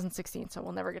in 2016, so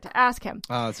we'll never get to ask him.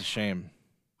 Oh, that's a shame.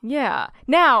 Yeah.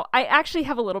 Now, I actually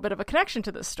have a little bit of a connection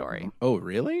to this story. Oh,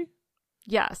 really?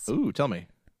 Yes. Ooh, tell me.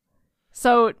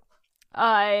 So,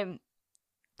 the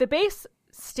bass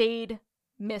stayed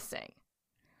missing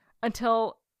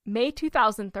until May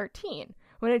 2013,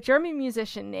 when a German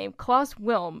musician named Klaus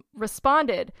Wilm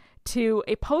responded to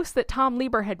a post that Tom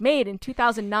Lieber had made in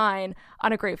 2009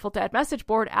 on a Grateful Dead message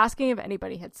board asking if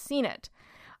anybody had seen it.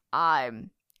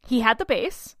 He had the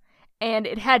bass, and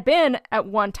it had been at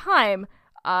one time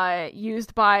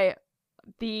used by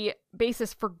the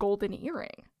bassist for Golden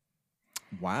Earring.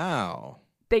 Wow.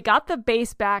 They got the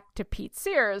bass back to Pete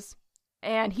Sears,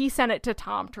 and he sent it to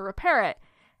Tom to repair it.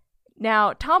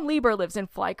 Now, Tom Lieber lives in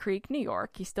Fly Creek, New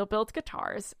York. He still builds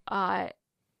guitars.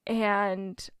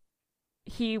 And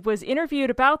he was interviewed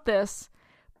about this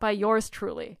by yours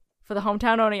truly for the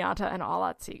Hometown Oneonta and All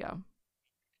Out Seago.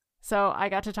 So I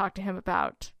got to talk to him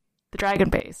about the Dragon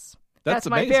Bass. That's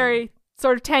my amazing. very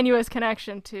sort of tenuous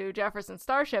connection to Jefferson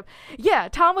Starship. Yeah,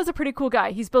 Tom was a pretty cool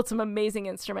guy. He's built some amazing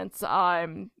instruments.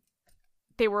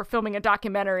 They were filming a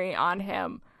documentary on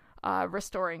him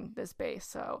restoring this bass.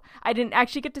 So I didn't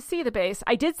actually get to see the bass.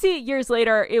 I did see it years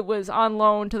later. It was on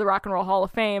loan to the Rock and Roll Hall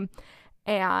of Fame.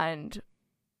 And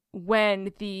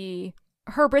when the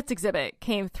Herb Ritts exhibit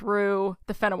came through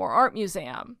the Fenimore Art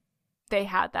Museum, they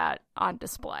had that on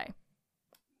display.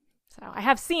 So I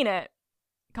have seen it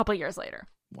a couple years later.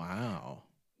 Wow.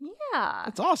 Yeah.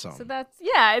 That's awesome. So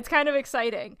it's kind of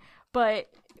exciting. But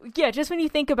yeah, just when you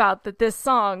think about that this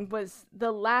song was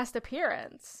the last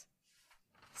appearance,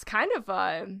 it's kind of,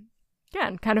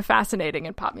 again, kind of fascinating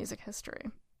in pop music history.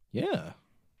 Yeah.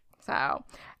 So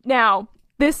now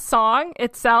this song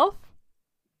itself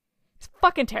is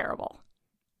fucking terrible.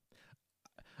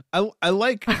 I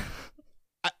like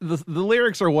the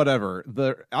lyrics or whatever.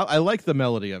 I like the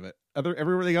melody of it.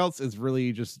 Everything else is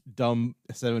really just dumb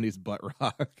 70s butt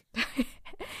rock.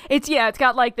 It's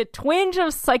got like the twinge of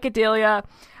psychedelia.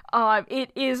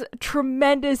 It is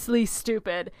tremendously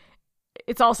stupid.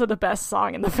 It's also the best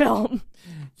song in the film.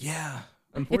 Yeah.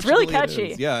 It's really Unfortunately,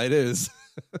 catchy. Yeah, it is.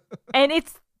 And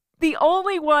it's the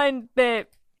only one that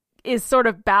is sort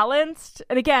of balanced.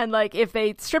 And again, like if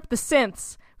they strip the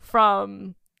synths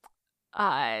from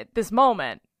this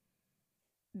moment,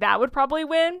 that would probably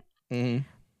win. Mm-hmm.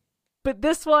 But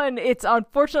this one, it's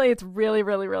really,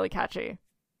 really, really catchy.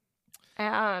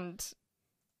 And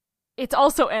it's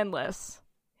also endless.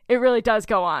 It really does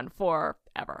go on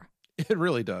forever. It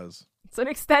really does. It's an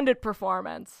extended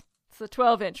performance. It's a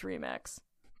 12-inch remix.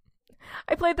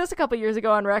 I played this a couple years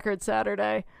ago on Record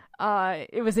Saturday.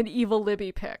 It was an Evil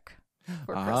Libby pick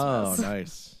for Christmas. Oh,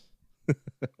 nice.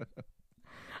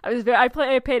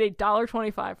 I paid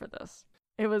 $1.25 for this.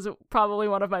 It was probably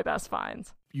one of my best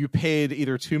finds. You paid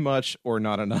either too much or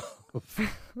not enough.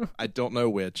 I don't know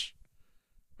which.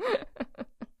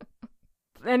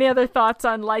 Any other thoughts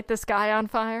on Light the Sky on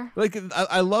Fire? Like,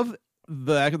 I love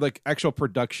the actual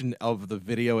production of the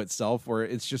video itself, where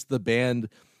it's just the band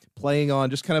playing on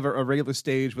just kind of a regular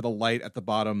stage with a light at the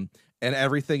bottom, and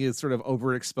everything is sort of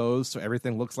overexposed, so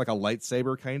everything looks like a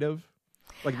lightsaber, kind of.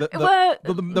 Like the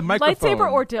microphone.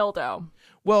 Lightsaber or dildo?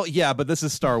 Well, yeah, but this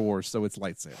is Star Wars, so it's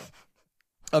lightsaber.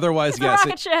 Otherwise, It's yes. a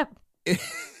rocket ship.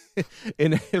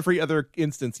 In every other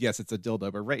instance, yes, it's a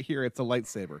dildo, but right here, it's a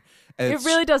lightsaber. And It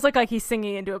really does look like he's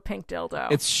singing into a pink dildo.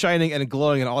 it's shining and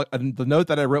glowing, and the note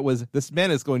that I wrote was, "This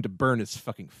man is going to burn his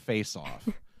fucking face off."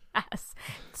 Yes.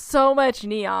 So much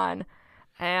neon.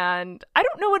 And I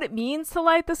don't know what it means to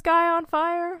light the sky on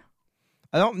fire.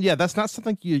 Yeah, that's not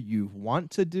something you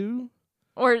want to do.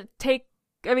 Or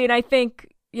I think,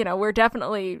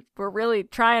 we're really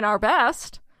trying our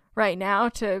best right now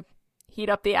to heat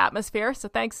up the atmosphere. So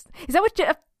thanks. Is that what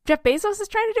Jeff Bezos is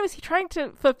trying to do? Is he trying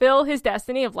to fulfill his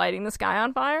destiny of lighting the sky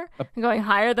on fire and going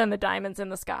higher than the diamonds in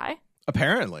the sky?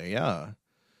 Apparently, yeah.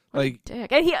 Like,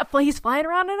 Dick. And he's flying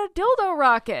around in a dildo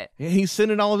rocket. yeah, he's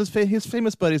sending all of his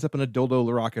famous buddies up in a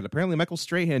dildo rocket. Apparently, Michael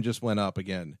Strahan just went up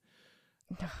again.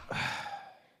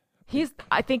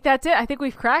 I think that's it. I think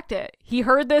we've cracked it. He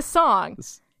heard this song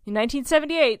in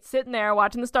 1978, sitting there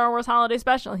watching the Star Wars Holiday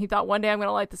Special, and he thought, one day I'm going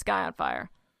to light the sky on fire.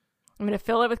 I'm going to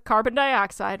fill it with carbon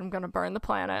dioxide. I'm going to burn the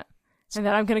planet. And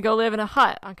then I'm going to go live in a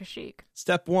hut on Kashyyyk.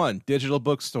 Step 1, digital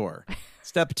bookstore.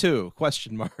 Step 2, ?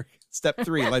 Step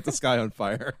 3, light the sky on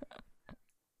fire.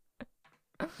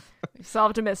 We've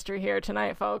solved a mystery here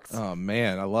tonight, folks. Oh,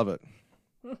 man, I love it.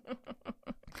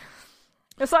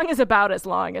 The song is about as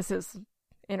long as his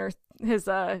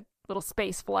little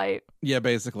space flight. Yeah,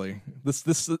 basically.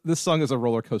 This song is a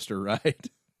roller coaster ride.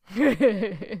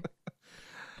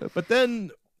 But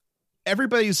then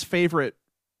everybody's favorite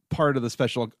part of the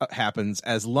special happens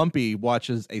as Lumpy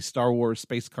watches a Star Wars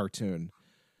space cartoon.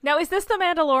 Now, is this The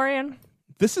Mandalorian?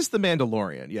 This is The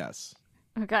Mandalorian, yes.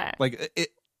 Okay. Like,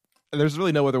 there's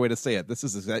really no other way to say it. This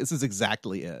is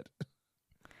exactly it.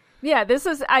 Yeah,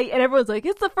 and everyone's like,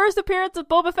 it's the first appearance of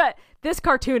Boba Fett. This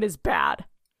cartoon is bad.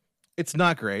 It's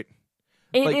not great.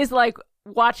 It is like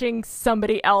watching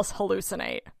somebody else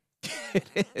hallucinate.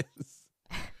 It is.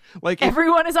 Like,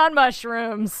 Everyone is on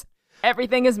mushrooms.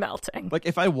 Everything is melting. Like,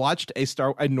 if I watched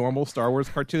a normal Star Wars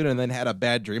cartoon and then had a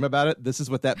bad dream about it, this is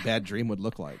what that bad dream would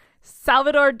look like.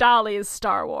 Salvador Dali's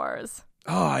Star Wars.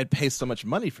 Oh, I'd pay so much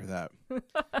money for that.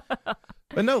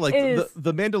 But no, like,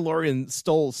 the Mandalorian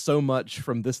stole so much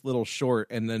from this little short,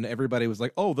 and then everybody was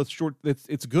like, "Oh, that's short.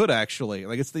 It's good, actually."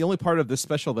 Like, it's the only part of this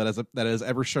special that has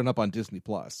ever shown up on Disney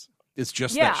Plus. It's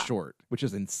just Yeah. that short, which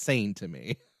is insane to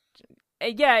me.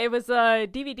 Yeah, it was a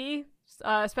DVD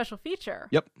special feature.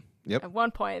 Yep. At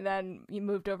one point, and then you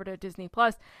moved over to Disney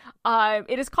Plus.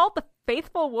 It is called The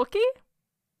Faithful Wookiee,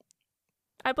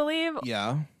 I believe,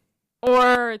 Yeah.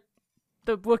 or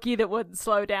The Wookiee That Wouldn't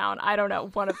Slow Down. I don't know,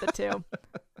 one of the two.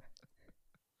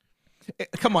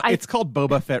 Come on, it's called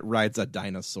Boba Fett Rides a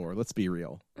Dinosaur. Let's be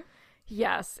real.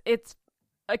 Yes, it's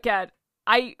again.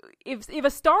 If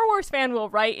a Star Wars fan will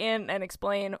write in and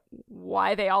explain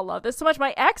why they all love this so much.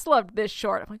 My ex loved this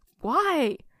short. I'm like,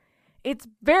 why? It's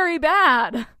very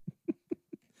bad.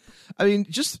 I mean,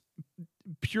 just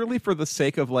purely for the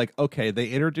sake of like, okay, they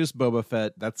introduced Boba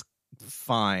Fett. That's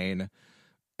fine.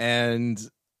 And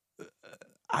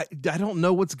I don't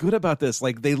know what's good about this.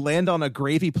 Like, they land on a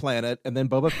gravy planet, and then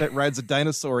Boba Fett rides a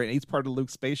dinosaur and eats part of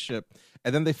Luke's spaceship.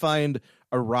 And then they find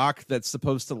a rock that's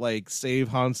supposed to, like, save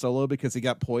Han Solo because he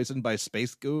got poisoned by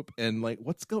space goop. And, like,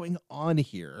 what's going on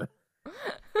here?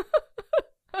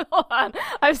 Hold on.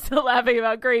 I'm still laughing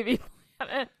about Gravy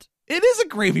Planet. It is a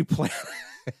gravy planet.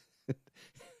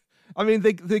 I mean,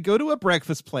 they go to a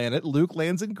breakfast planet. Luke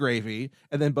lands in gravy,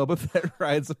 and then Boba Fett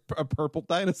rides a purple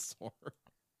dinosaur.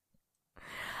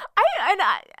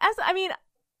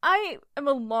 I am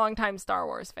a longtime Star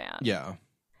Wars fan. Yeah.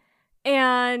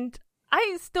 And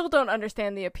I still don't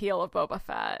understand the appeal of Boba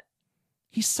Fett.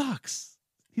 He sucks.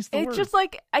 He's the It's worst. just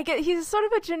like, he's sort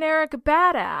of a generic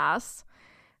badass,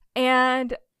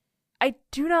 and I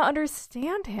do not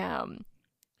understand him.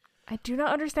 I do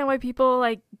not understand why people,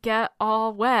 like, get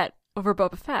all wet over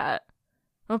Boba Fett.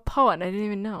 I'm a poet, I didn't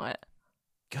even know it.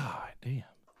 God damn.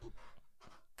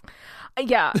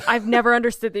 Yeah, I've never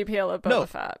understood the appeal of Boba No,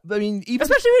 Fett. I mean, even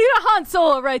Especially when you got Han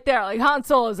Solo right there. Like, Han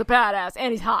Solo's a badass,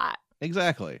 and he's hot.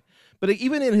 exactly. But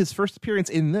even in his first appearance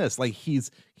in this, like,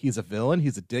 he's a villain,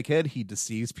 he's a dickhead, he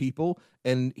deceives people,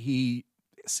 and he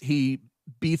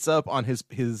beats up on his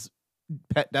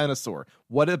pet dinosaur.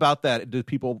 What about that do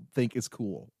people think is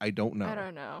cool? I don't know. I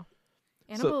don't know.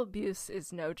 Animal abuse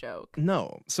is no joke.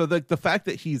 No. So the fact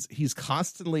that he's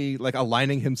constantly, like,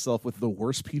 aligning himself with the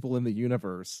worst people in the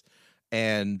universe,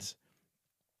 and,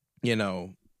 you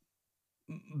know,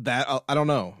 that I don't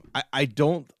know. I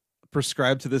don't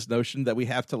prescribe to this notion that we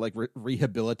have to, like,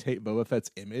 rehabilitate Boba Fett's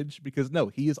image, because no,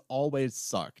 he has always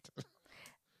sucked.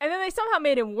 And then they somehow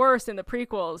made him worse in the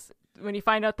prequels when you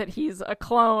find out that he's a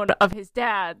clone of his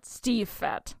dad, Steve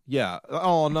Fett. Yeah.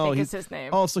 Oh no, I think he's is his name.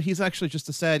 Oh, so he's actually just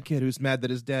a sad kid who's mad that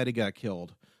his daddy got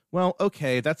killed. Well,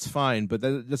 okay, that's fine, but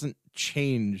that doesn't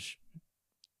change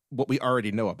what we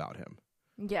already know about him.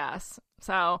 Yes.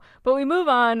 So, but we move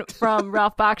on from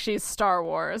Ralph Bakshi's Star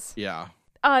Wars. Yeah.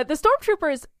 The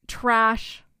Stormtroopers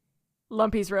trash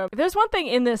Lumpy's room. If there's one thing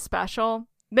in this special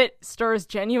that stirs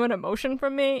genuine emotion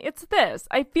from me, it's this.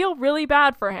 I feel really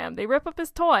bad for him. They rip up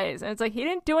his toys, and it's like, he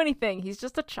didn't do anything. He's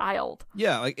just a child.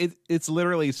 Yeah, like it's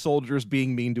literally soldiers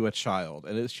being mean to a child,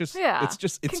 and it's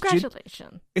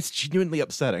Congratulations. It's genuinely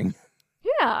upsetting.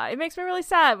 Yeah, it makes me really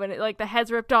sad when the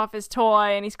head's ripped off his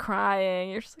toy and he's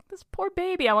crying. You're just like, this poor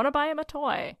baby. I want to buy him a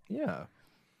toy. Yeah.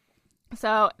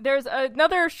 So there's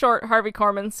another short Harvey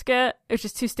Korman skit, which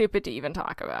is too stupid to even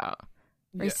talk about.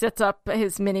 Where he sets up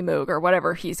his mini moog or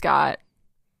whatever he's got.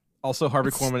 Also,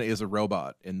 Harvey Korman is a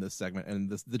robot in this segment, and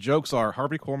the jokes are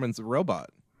Harvey Korman's a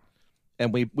robot,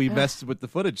 and we messed with the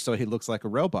footage so he looks like a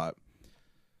robot.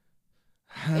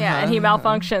 Yeah, and he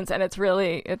malfunctions, and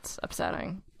it's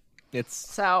upsetting.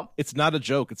 It's not a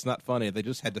joke. It's not funny. They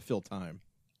just had to fill time.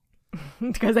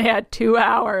 Because they had 2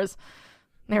 hours.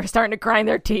 They were starting to grind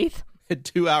their teeth. Had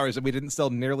 2 hours, and we didn't sell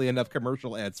nearly enough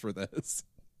commercial ads for this.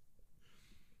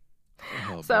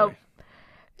 Oh, boy.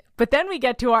 But then we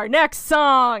get to our next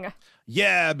song.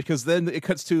 Yeah, because then it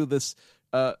cuts to this,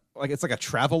 it's like a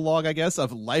travel log, I guess,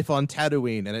 of life on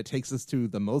Tatooine, and it takes us to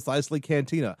the Mos Eisley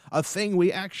Cantina, a thing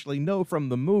we actually know from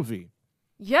the movie.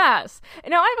 Yes.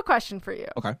 Now I have a question for you.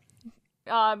 Okay.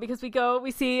 Because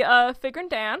we see Figrin and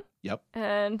Dan. Yep.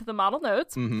 And the model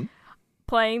notes Mm-hmm.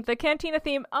 playing the Cantina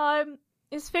theme.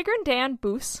 Is Figrin and Dan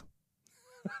Boos?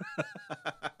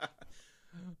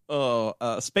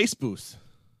 Space Boost.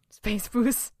 Space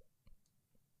Boos.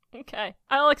 Okay,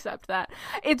 I'll accept that.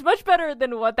 It's much better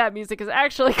than what that music is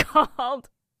actually called,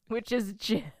 which is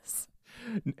jizz.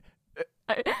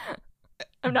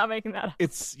 I'm not making that up.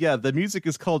 The music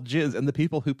is called Jizz, and the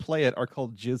people who play it are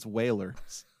called Jizz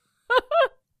Whalers.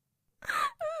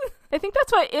 I think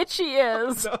that's what Itchy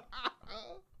is. No.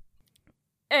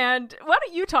 And why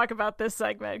don't you talk about this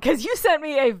segment? Because you sent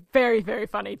me a very, very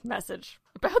funny message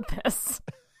about this.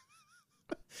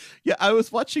 Yeah, I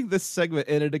was watching this segment,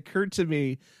 and it occurred to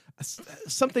me,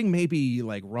 something may be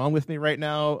like wrong with me right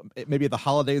now. Maybe the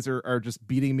holidays are just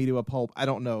beating me to a pulp. I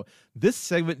don't know. This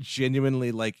segment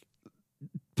genuinely like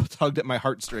tugged at my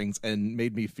heartstrings and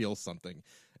made me feel something.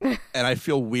 And I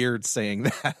feel weird saying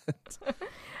that.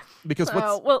 Because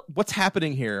what's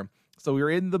happening here? So we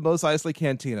were in the Mos Eisley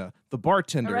Cantina. The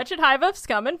bartender, a wretched hive of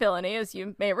scum and villainy, as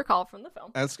you may recall from the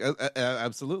film.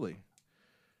 Absolutely.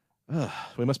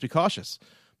 We must be cautious.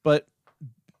 But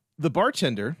the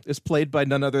bartender is played by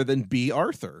none other than B.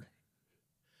 Arthur.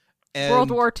 And World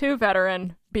War II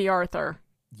veteran B. Arthur.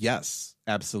 Yes,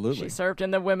 absolutely. She served in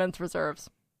the women's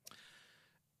reserves.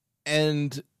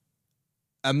 And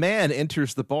a man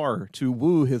enters the bar to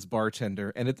woo his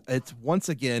bartender, and it's once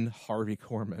again Harvey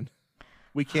Korman.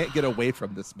 We can't get away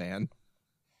from this man.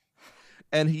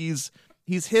 And he's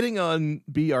hitting on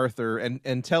B. Arthur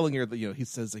and telling her that, he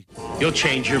says, You'll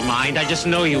change your mind. I just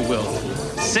know you will.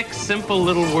 6 simple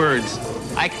little words.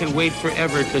 I can wait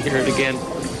forever to hear it again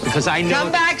because I know.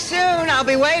 Come back soon. I'll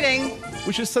be waiting.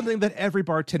 Which is something that every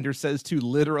bartender says to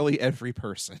literally every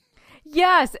person.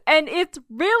 Yes, and it's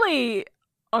really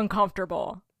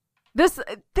uncomfortable. This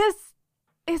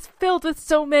is filled with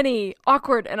so many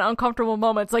awkward and uncomfortable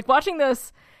moments. Like, watching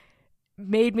this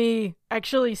made me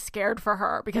actually scared for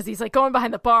her because he's like going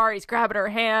behind the bar, he's grabbing her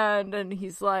hand, and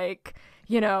he's like,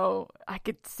 I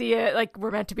could see it, like,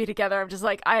 we're meant to be together. I'm just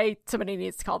like, somebody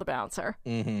needs to call the bouncer.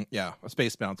 Mm-hmm. Yeah, a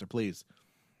space bouncer, please.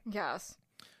 Yes.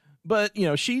 But,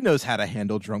 she knows how to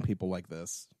handle drunk people like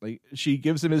this. Like, she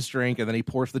gives him his drink, and then he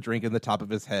pours the drink in the top of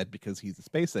his head because he's a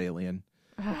space alien.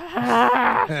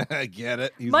 I get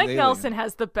it. He's Mike Nelson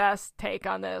has the best take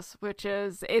on this, which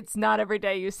is, it's not every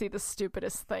day you see the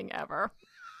stupidest thing ever.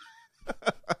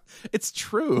 It's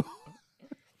true.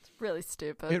 It's really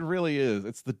stupid. It really is.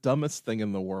 It's the dumbest thing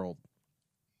in the world.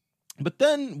 But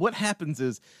then what happens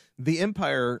is the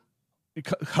Empire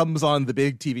comes on the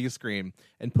big TV screen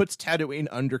and puts Tatooine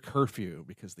under curfew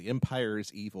because the Empire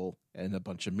is evil and a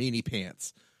bunch of meanie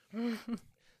pants.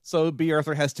 So B.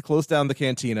 Arthur has to close down the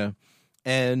cantina.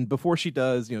 And before she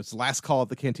does, it's the last call at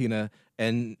the cantina,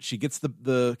 and she gets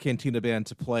the cantina band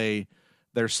to play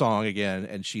their song again,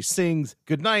 and she sings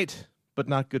good night, but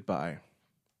not goodbye.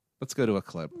 Let's go to a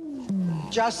clip.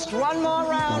 Just one more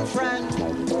round, friend,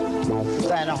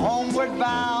 then homeward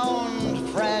bound,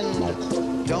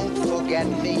 friend. Don't forget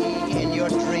me in your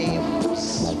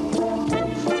dreams.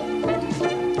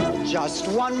 Just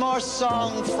one more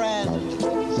song, friend,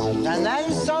 and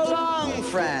then so long,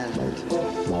 friend.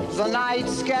 The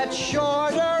nights get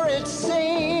shorter, it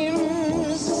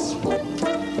seems.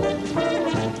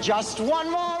 Just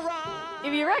one more round.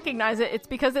 If you recognize it, it's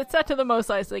because it's set to the Mos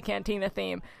Eisley Cantina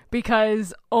theme,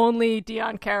 because only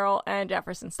Dion Carroll and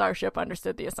Jefferson Starship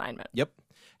understood the assignment. Yep.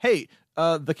 Hey,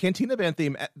 the Cantina Band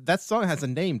theme, that song has a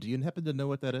name. Do you happen to know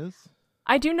what that is?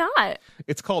 I do not.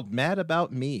 It's called Mad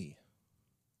About Me.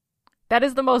 That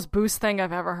is the most Boost thing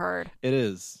I've ever heard. It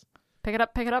is. Pick it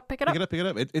up, pick it up, pick it up. Pick it up, pick it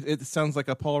up. It sounds like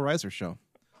a Paul Reiser show.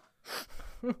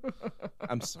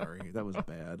 I'm sorry. That was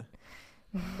bad.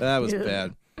 That was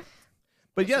bad.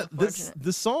 But yeah,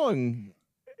 this song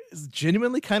is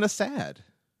genuinely kind of sad.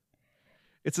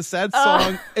 It's a sad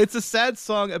song. It's a sad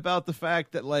song about the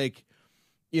fact that, like,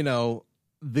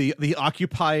 the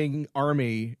occupying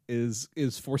army is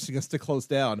forcing us to close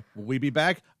down. Will we be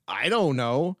back? I don't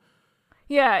know.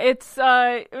 Yeah, it's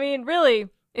really,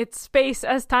 it's space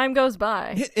as time goes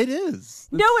by. It is.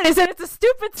 No, it isn't. It's a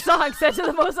stupid song set to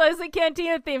the Mos Eisley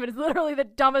Cantina theme. It's literally the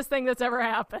dumbest thing that's ever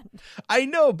happened. I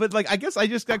know, but like, I guess I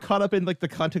just got caught up in like the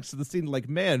context of the scene. Like,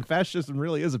 man, fascism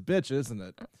really is a bitch, isn't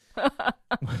it?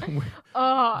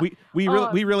 We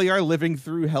really are living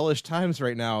through hellish times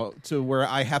right now, to where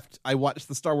I watch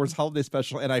the Star Wars Holiday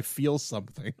Special and I feel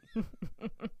something.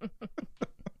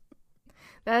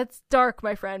 That's dark,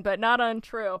 my friend, but not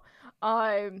untrue.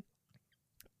 I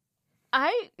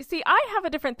have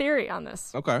a different theory on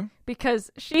this. Okay.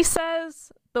 Because she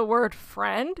says the word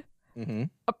friend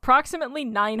approximately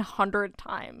 900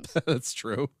 times. That's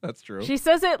true. That's true. She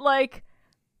says it like,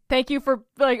 thank you for,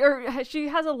 like, or she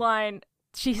has a line.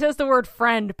 She says the word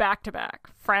friend back to back.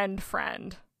 Friend,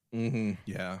 friend. Mm-hmm.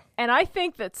 Yeah. And I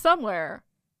think that somewhere,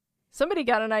 somebody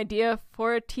got an idea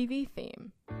for a TV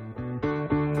theme.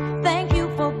 Thank you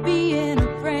for being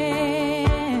a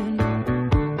friend.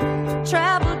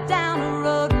 Travel down the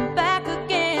road and back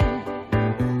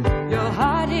again. Your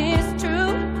heart is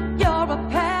true. You're a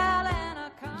pal and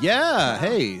a Yeah.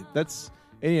 Hey, that's,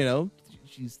 and,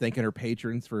 she's thanking her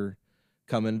patrons for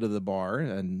coming to the bar,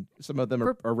 and some of them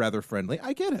are rather friendly.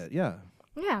 I get it. Yeah.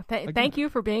 Yeah. Thank you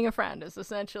for being a friend is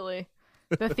essentially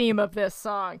the theme of this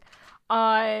song.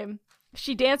 And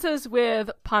She dances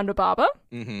with Ponda Baba,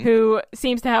 Mm-hmm. who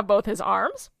seems to have both his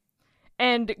arms,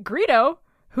 and Greedo,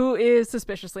 who is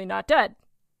suspiciously not dead.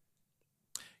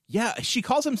 Yeah, she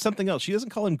calls him something else. She doesn't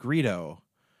call him Greedo.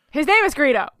 His name is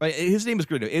Greedo. Like, his name is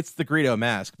Greedo. It's the Greedo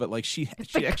mask, but like she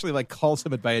actually like calls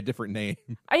him by a different name.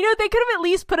 I know they could have at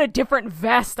least put a different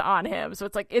vest on him, so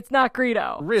it's like it's not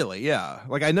Greedo. Really? Yeah.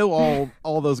 Like I know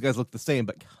all those guys look the same,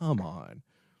 but come on.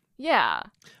 Yeah.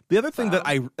 The other thing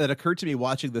that occurred to me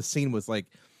watching this scene was like,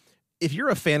 if you're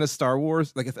a fan of Star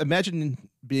Wars, like imagine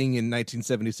being in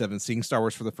 1977, seeing Star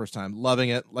Wars for the first time, loving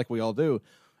it like we all do,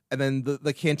 and then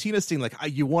the cantina scene, like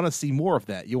you want to see more of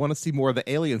that. You want to see more of the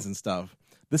aliens and stuff.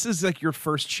 This is like your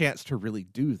first chance to really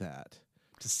do that,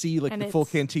 to see like the full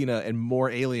cantina and more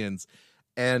aliens.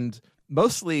 And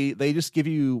mostly they just give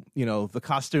you, the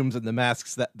costumes and the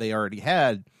masks that they already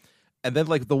had. And then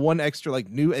like the one extra like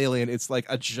new alien, it's like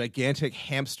a gigantic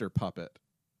hamster puppet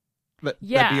that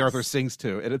B. Arthur sings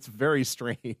to. And it's very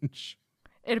strange.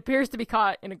 It appears to be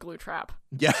caught in a glue trap.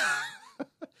 Yeah.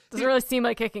 Doesn't really seem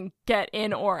like it can get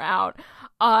in or out.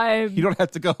 You don't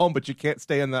have to go home, but you can't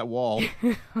stay on that wall.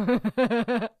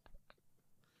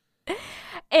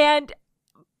 And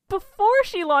before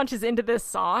she launches into this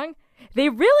song, they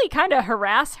really kind of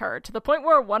harass her to the point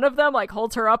where one of them like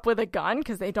holds her up with a gun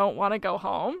because they don't want to go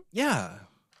home. Yeah.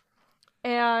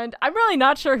 And I'm really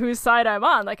not sure whose side I'm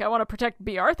on. Like, I want to protect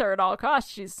B. Arthur at all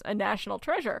costs. She's a national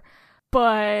treasure.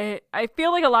 But I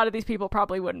feel like a lot of these people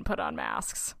probably wouldn't put on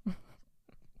masks.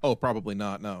 Oh, probably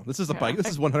not. No, this is a bike. This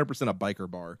is 100% a biker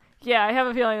bar. Yeah, I have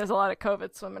a feeling there's a lot of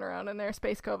COVID swimming around in there,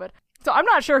 space COVID. So I'm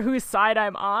not sure whose side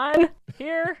I'm on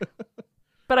here,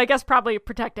 but I guess probably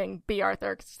protecting B.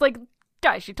 Arthur. It's like,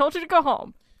 guys, she told you to go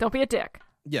home. Don't be a dick.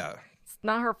 Yeah, it's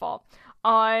not her fault.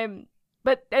 And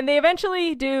they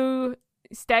eventually do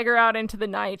stagger out into the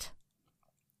night,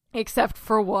 except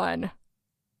for one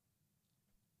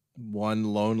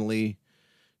lonely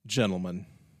gentleman.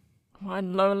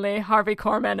 One lonely Harvey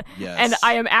Korman. Yes. And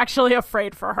I am actually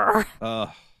afraid for her.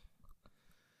 I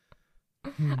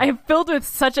am filled with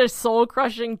such a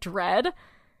soul-crushing dread.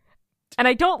 And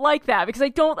I don't like that because I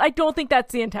don't think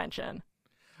that's the intention.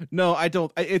 No, I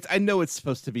don't. I know it's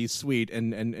supposed to be sweet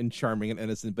and charming and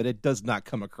innocent, but it does not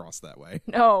come across that way.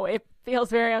 No, it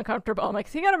feels very uncomfortable. I'm like,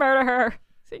 is he going to murder her?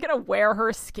 Is he going to wear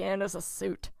her skin as a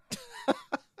suit?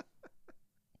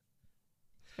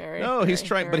 He's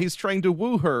trying to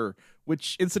woo her,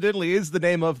 which incidentally is the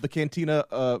name of the cantina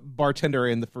bartender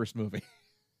in the first movie.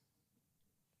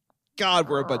 God,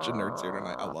 we're a bunch of nerds here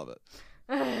tonight. I love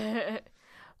it.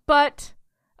 But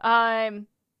Han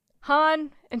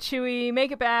and Chewie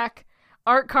make it back.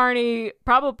 Art Carney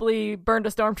probably burned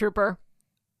a stormtrooper.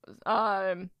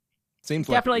 Seems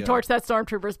definitely like torched that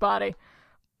stormtrooper's body.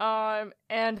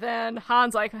 And then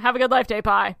Han's like, "Have a good life, Day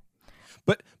Pie."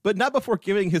 But not before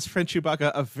giving his friend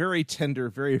Chewbacca a very tender,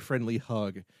 very friendly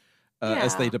hug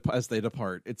as they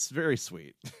depart. It's very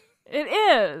sweet. It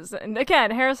is, and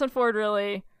again, Harrison Ford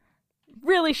really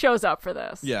shows up for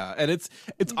this. Yeah, and it's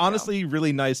honestly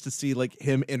really nice to see like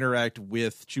him interact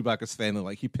with Chewbacca's family.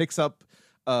 Like he picks up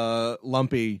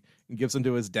Lumpy and gives him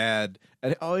to his dad,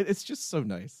 and it's just so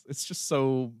nice. It's just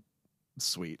so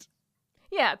sweet.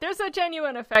 Yeah, there's a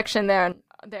genuine affection there.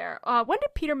 When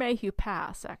did Peter Mayhew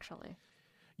pass, actually?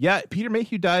 Yeah, Peter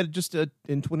Mayhew died just in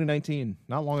 2019,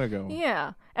 not long ago.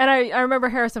 Yeah, and I remember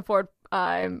Harrison Ford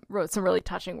wrote some really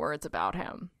touching words about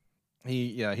him.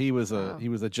 He was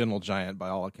a gentle giant by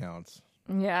all accounts.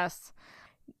 Yes.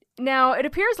 Now, it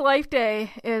appears Life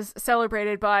Day is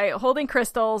celebrated by holding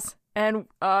crystals and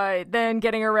then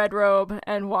getting a red robe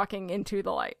and walking into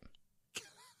the light.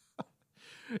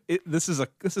 This is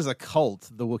a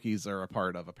cult the Wookiees are a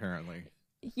part of, apparently.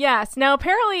 Yes. Now,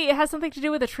 apparently, it has something to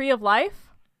do with a tree of life.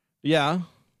 Yeah.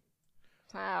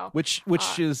 Wow. Which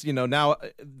is now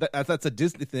that's a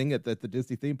Disney thing at the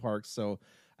Disney theme parks. So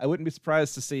I wouldn't be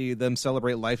surprised to see them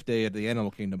celebrate Life Day at the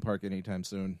Animal Kingdom Park anytime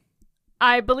soon.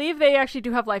 I believe they actually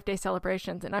do have Life Day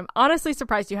celebrations, and I'm honestly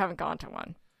surprised you haven't gone to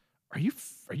one. Are you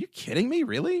kidding me?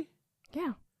 Really?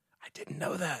 Yeah. I didn't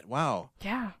know that. Wow.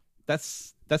 Yeah.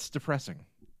 That's depressing.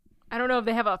 I don't know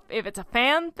if it's a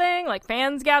fan thing, like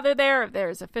fans gather there, if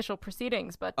there's official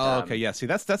proceedings, but okay, yeah. See,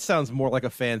 that sounds more like a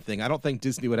fan thing. I don't think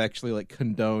Disney would actually like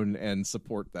condone and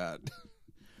support that.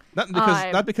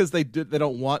 Not because they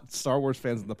don't want Star Wars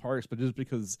fans in the parks, but just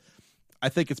because I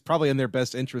think it's probably in their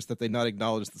best interest that they not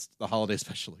acknowledge the holiday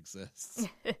special exists.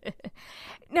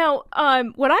 Now,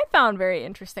 what I found very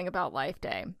interesting about Life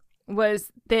Day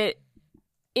was that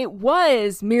it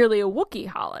was merely a Wookiee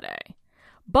holiday.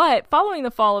 But following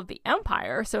the fall of the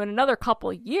Empire, so in another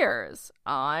couple years,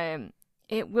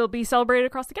 it will be celebrated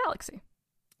across the galaxy.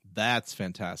 That's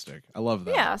fantastic. I love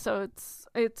that. Yeah, so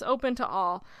it's open to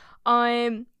all.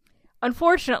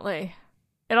 Unfortunately,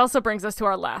 it also brings us to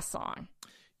our last song.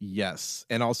 Yes,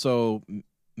 and also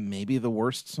maybe the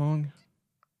worst song.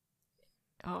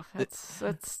 Oh,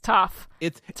 that's tough.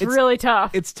 It's really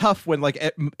tough. It's tough when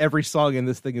like every song in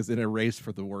this thing is in a race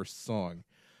for the worst song.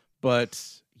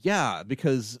 But yeah,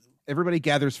 because everybody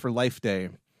gathers for Life Day,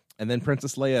 and then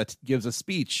Princess Leia gives a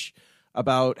speech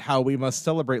about how we must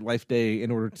celebrate Life Day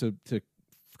in order to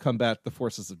combat the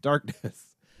forces of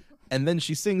darkness. And then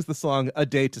she sings the song "A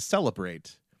Day to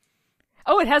Celebrate."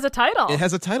 Oh, it has a title. It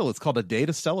has a title. It's called "A Day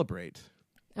to Celebrate."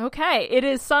 Okay, it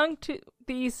is sung to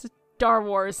the Star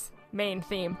Wars main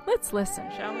theme. Let's listen,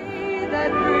 shall we?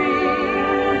 That brings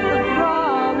the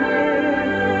promise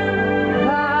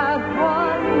that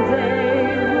one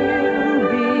day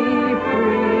we'll be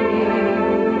free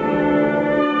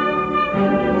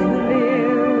to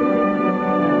live,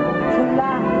 to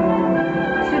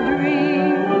laugh, to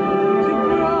dream, to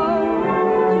grow,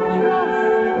 to trust,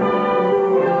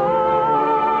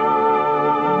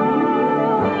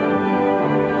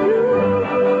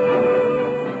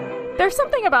 There's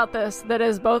something about this that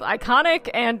is both iconic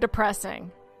and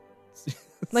depressing.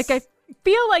 Like, I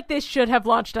feel like this should have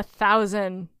launched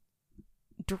 1,000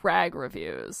 drag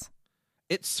reviews.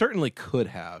 It certainly could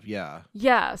have, yeah.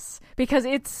 Yes, because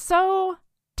it's so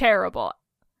terrible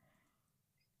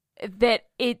that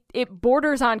it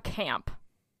borders on camp.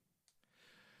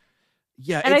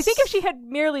 Yeah, And I think if she had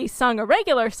merely sung a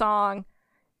regular song,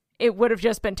 it would have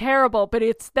just been terrible. But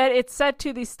it's that it's set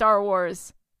to the Star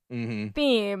Wars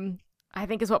theme, I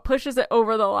think, is what pushes it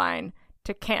over the line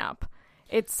to camp.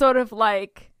 It's sort of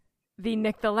like the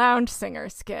Nick the Lounge Singer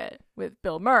skit with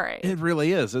Bill Murray. It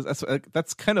really is.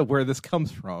 That's kind of where this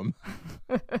comes from.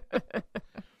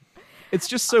 It's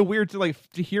just so weird to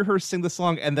hear her sing the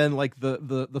song and then like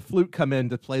the flute come in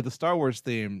to play the Star Wars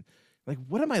theme. Like,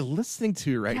 what am I listening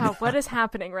to right now? What is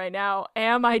happening right now?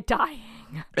 Am I dying?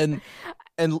 And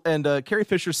Carrie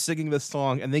Fisher's singing this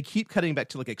song, and they keep cutting back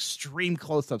to like extreme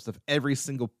close-ups of every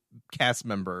single cast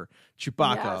member: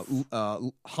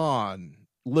 Chewbacca, Han,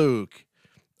 Luke,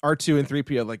 R2 and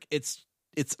 3PO. Like, it's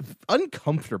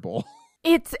uncomfortable.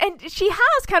 And she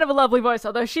has kind of a lovely voice,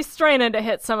 although she's straining to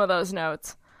hit some of those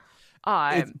notes.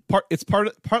 It's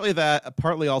partly that,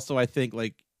 partly also I think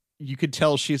like you could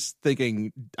tell she's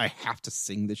thinking, I have to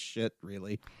sing this shit,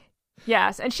 really.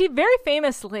 Yes, and she very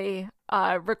famously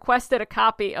requested a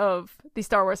copy of the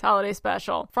Star Wars Holiday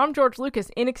Special from George Lucas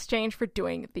in exchange for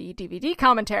doing the DVD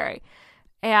commentary.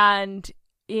 And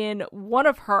in one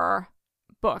of her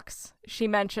books, she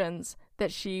mentions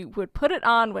that she would put it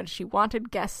on when she wanted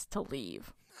guests to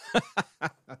leave.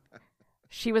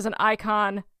 She was an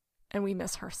icon, and we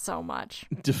miss her so much.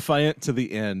 Defiant to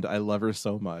the end. I love her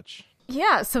so much.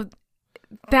 Yeah, so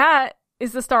that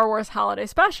is the Star Wars Holiday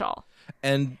Special.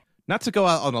 And not to go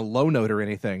out on a low note or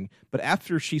anything, but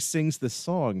after she sings this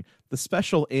song, the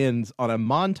special ends on a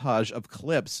montage of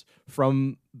clips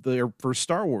from their first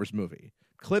Star Wars movie.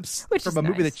 Clips from a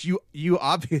movie that you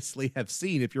obviously have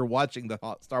seen if you're watching the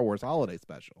Star Wars Holiday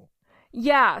Special.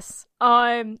 Yes.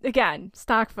 Again,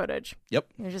 stock footage. Yep.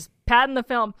 You're just padding the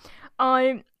film.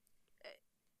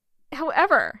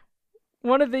 However,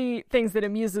 one of the things that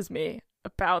amuses me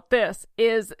about this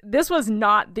is this was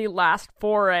not the last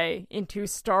foray into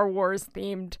Star Wars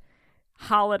themed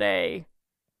holiday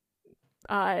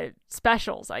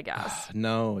specials, I guess.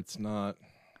 No, it's not.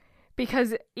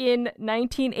 Because in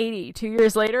 1980, 2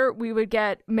 years later, we would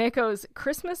get Mako's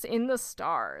Christmas in the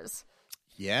Stars.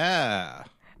 Yeah.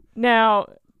 Now,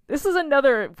 this is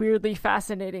another weirdly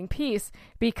fascinating piece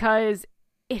because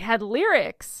it had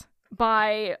lyrics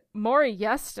by Maury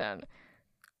Yeston,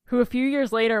 who a few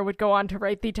years later would go on to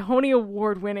write the Tony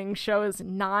Award-winning shows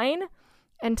Nine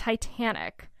and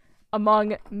Titanic,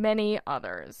 among many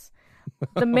others.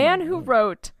 The man who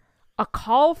wrote A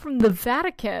Call from the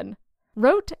Vatican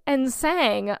wrote and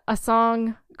sang a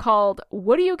song called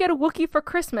What Do You Get a Wookiee for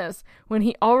Christmas When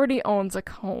He Already Owns a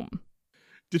Comb?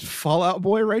 Did Fall Out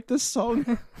Boy write this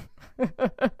song?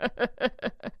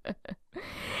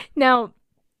 Now,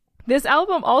 this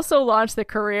album also launched the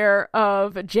career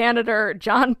of janitor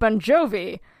John Bon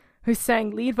Jovi, who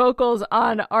sang lead vocals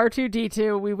on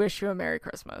R2-D2 We Wish You a Merry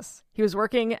Christmas. He was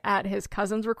working at his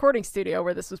cousin's recording studio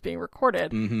where this was being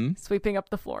recorded, sweeping up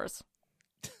the floors.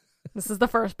 This is the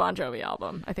first Bon Jovi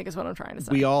album, I think is what I'm trying to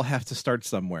say. We all have to start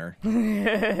somewhere.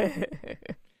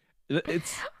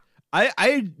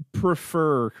 I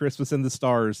prefer Christmas in the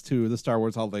Stars to the Star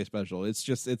Wars Holiday Special. It's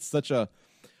such a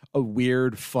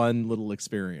weird, fun little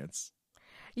experience.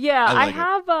 Yeah, I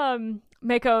have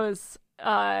Mako's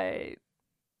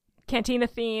Cantina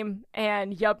theme,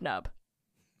 and Yub Nub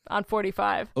on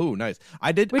 45. Oh, nice.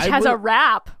 Which has a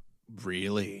rap.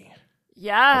 Really?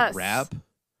 Yes. A rap?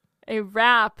 A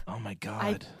rap. Oh my god.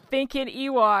 I think in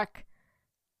Ewok,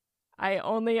 I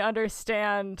only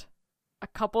understand a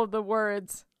couple of the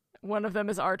words. One of them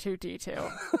is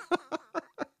R2-D2.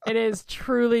 It is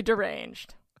truly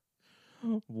deranged.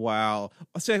 Wow.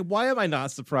 Say, why am I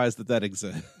not surprised that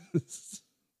exists?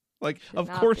 Like, of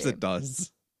course it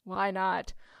does. Why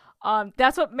not?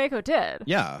 That's what Mako did.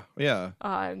 Yeah.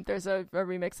 There's a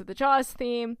remix of the Jaws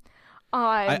theme.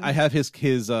 I have his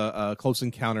Close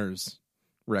Encounters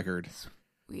record.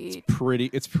 Sweet.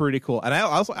 It's pretty cool. And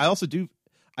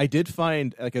I did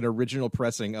find like an original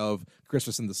pressing of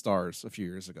Christmas in the Stars a few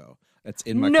years ago. It's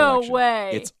in my collection. No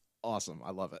way. It's awesome.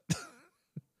 I love it.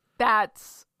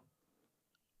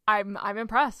 I'm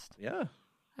impressed. Yeah.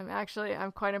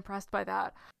 I'm quite impressed by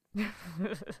that.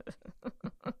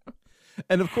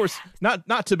 And of course,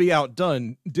 not to be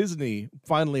outdone, Disney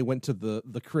finally went to the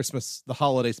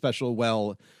holiday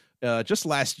special just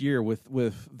last year with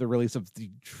the release of the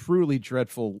truly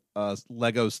dreadful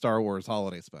Lego Star Wars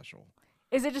holiday special.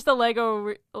 Is it just a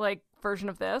Lego version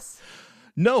of this?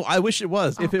 No, I wish it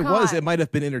was. If it was, God. it might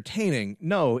have been entertaining.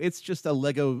 No, it's just a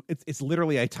Lego. It's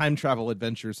literally a time travel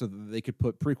adventure so that they could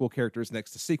put prequel characters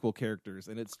next to sequel characters,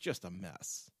 and it's just a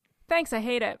mess. Thanks, I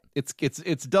hate it.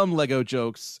 It's dumb Lego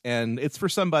jokes, and it's for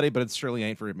somebody, but it surely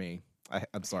ain't for me.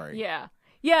 I'm sorry. Yeah.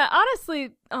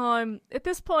 Honestly, at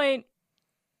this point,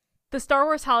 the Star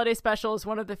Wars Holiday Special is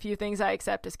one of the few things I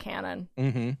accept as canon.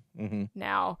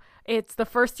 Now, it's the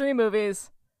first 3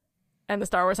 movies and the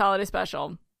Star Wars Holiday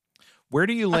Special. Where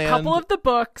do you land? A couple of the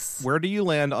books. Where do you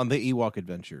land on the Ewok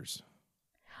adventures?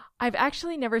 I've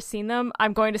actually never seen them.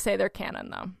 I'm going to say they're canon,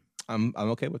 though. I'm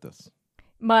okay with this.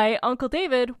 My Uncle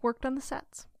David worked on the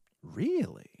sets.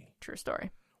 Really? True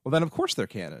story. Well, then of course they're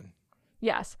canon.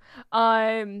 Yes.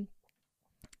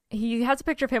 He has a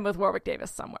picture of him with Warwick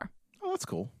Davis somewhere. Oh, that's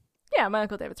cool. Yeah, my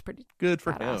Uncle David's pretty good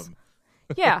for badass. him.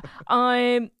 Yeah.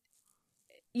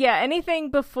 Anything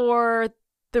before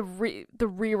the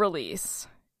re-release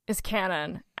is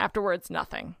canon. Afterwards,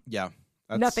 nothing. Yeah.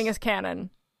 Nothing is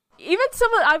canon. Even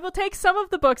I will take some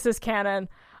of the books as canon.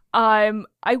 I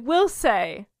will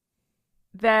say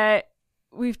that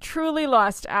we've truly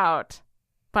lost out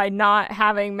by not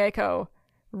having Mako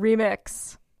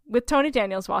remix with Tony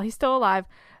Daniels while he's still alive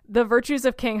The Virtues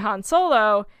of King Han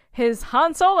Solo, his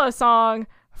Han Solo song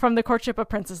from The Courtship of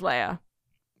Princess Leia.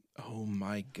 Oh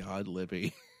my God,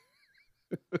 Libby.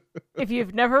 If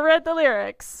you've never read the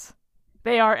lyrics,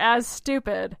 they are as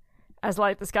stupid as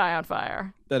Light the Sky on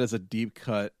Fire. That is a deep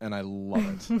cut, and I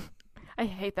love it. I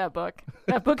hate that book.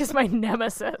 That book is my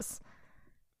nemesis.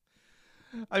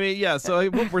 I mean, yeah. So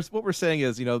what we're saying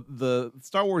is, the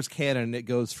Star Wars canon, it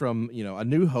goes from A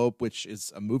New Hope, which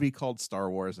is a movie called Star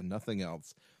Wars and nothing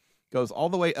else, goes all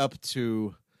the way up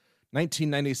to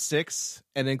 1996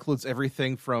 and includes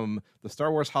everything from the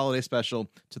Star Wars Holiday Special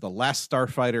to The Last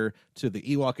Starfighter to the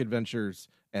Ewok Adventures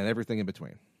and everything in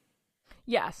between.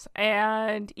 Yes,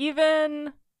 and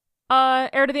even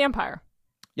Heir to the Empire.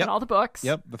 Yep. And all the books.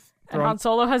 Yep. And Han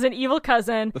Solo has an evil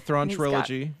cousin. The Thrawn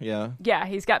trilogy, yeah. Yeah,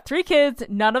 he's got 3 kids.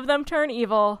 None of them turn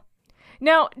evil.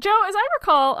 Now, Joe, as I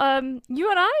recall, you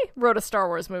and I wrote a Star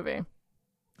Wars movie.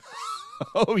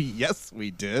 Oh, yes,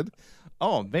 we did.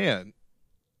 Oh, man.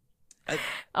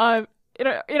 In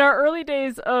our early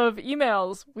days of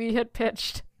emails, we had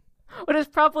pitched what is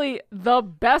probably the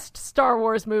best Star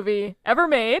Wars movie ever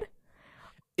made.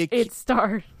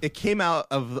 It came out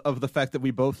of the fact that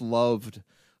we both loved...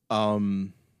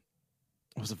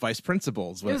 was it Vice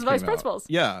Principals? It was Vice Principals.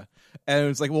 Yeah. And it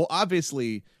was like, well,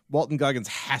 obviously, Walton Goggins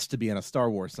has to be in a Star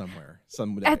Wars somewhere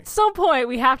someday. At some point,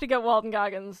 we have to get Walton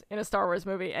Goggins in a Star Wars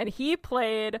movie. And he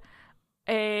played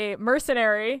a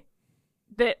mercenary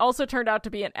that also turned out to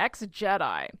be an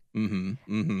ex-Jedi. Mm-hmm.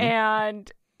 Mm-hmm.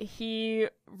 And he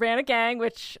ran a gang,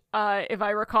 which, if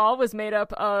I recall, was made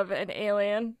up of an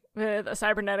alien with a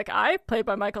cybernetic eye, played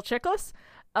by Michael Chiklis.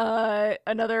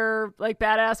 Another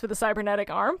badass with a cybernetic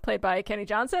arm, played by Kenny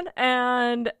Johnson,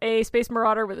 and a space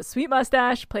marauder with a sweet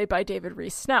mustache, played by David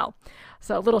Reese Snell.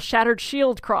 So a little Shattered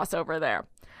Shield crossover there.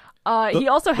 He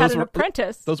also had an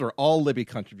apprentice. Those were all Libby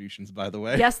contributions, by the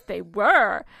way. Yes, they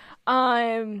were.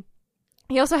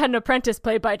 He also had an apprentice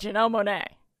played by Janelle Monáe.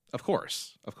 Of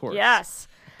course. Yes.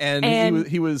 And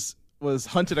he was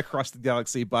hunted across the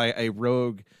galaxy by a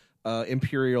rogue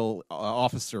Imperial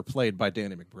officer played by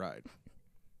Danny McBride.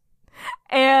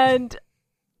 And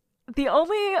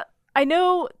I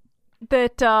know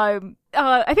that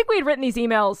I think we had written these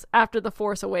emails after The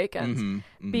Force Awakens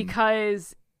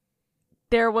because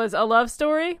there was a love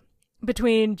story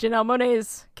between Janelle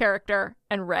Monáe's character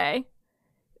and Rey.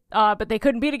 But they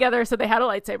couldn't be together, so they had a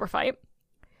lightsaber fight.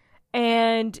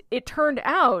 And it turned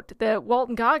out that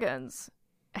Walton Goggins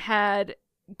had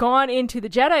gone into the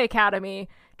Jedi Academy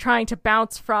trying to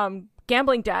bounce from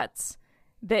gambling debts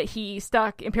that he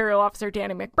stuck Imperial officer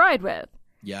Danny McBride with.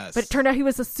 Yes. But it turned out he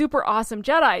was a super awesome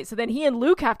Jedi. So then he and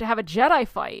Luke have to have a Jedi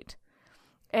fight.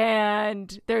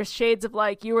 And there's shades of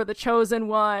like, you were the chosen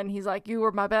one. He's like, you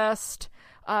were my best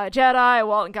Jedi.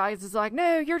 Walton Goggins is like,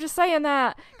 no, you're just saying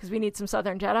that because we need some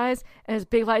Southern Jedis. And it's a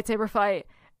big lightsaber fight.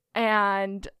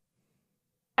 And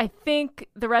I think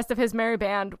the rest of his merry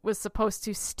band was supposed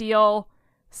to steal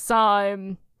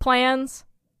some plans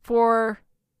for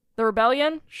the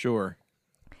rebellion. Sure.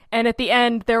 And at the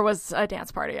end, there was a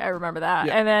dance party. I remember that.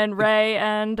 Yeah. And then Rey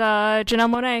and Janelle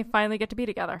Monáe finally get to be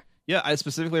together. Yeah, I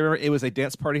specifically remember it was a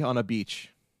dance party on a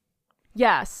beach.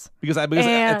 Yes. Because at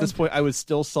this point, I was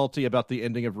still salty about the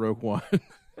ending of Rogue One.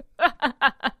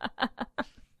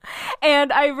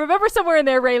 And I remember somewhere in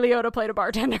there, Ray Liotta played a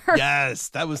bartender. Yes,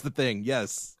 that was the thing.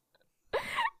 Yes.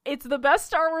 It's the best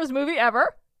Star Wars movie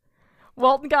ever.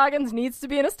 Walton Goggins needs to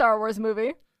be in a Star Wars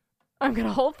movie. I'm going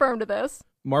to hold firm to this.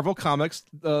 Marvel Comics,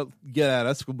 get at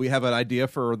us. We have an idea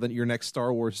for your next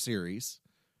Star Wars series.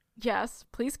 Yes,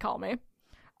 please call me.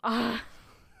 It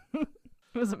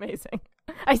was amazing.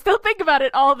 I still think about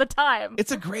it all the time.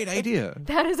 It's a great idea.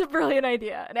 That is a brilliant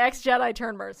idea. An ex-Jedi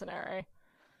turned mercenary.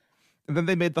 And then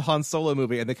they made the Han Solo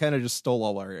movie, and they kind of just stole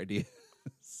all our ideas.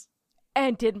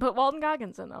 And didn't put Walton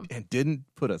Goggins in them. And didn't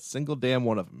put a single damn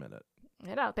one of them in it.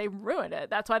 You know, they ruined it.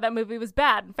 That's why that movie was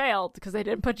bad and failed, because they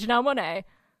didn't put Janelle Monáe,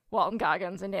 Walton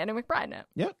Goggins, and Danny McBride in it.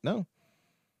 Yeah, no.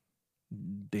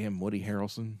 Damn Woody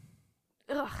Harrelson.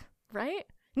 Ugh, right?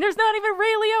 And there's not even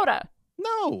Ray Liotta.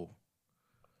 No.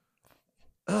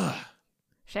 Ugh.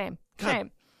 Shame. God.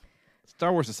 Shame.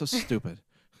 Star Wars is so stupid.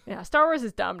 Yeah, Star Wars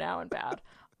is dumb now and bad.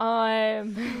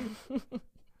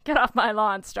 Get off my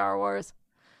lawn, Star Wars.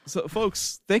 So,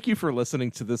 folks, thank you for listening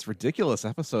to this ridiculous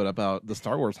episode about the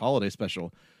Star Wars Holiday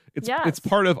Special. It's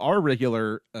part of our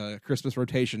regular Christmas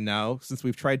rotation now, since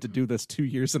we've tried to do this 2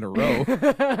 years in a row.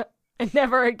 And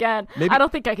never again. I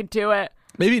don't think I can do it.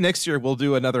 Maybe next year we'll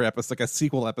do another episode, like a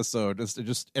sequel episode.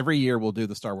 Just every year we'll do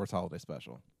the Star Wars Holiday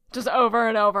Special. Just over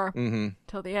and over Mm-hmm.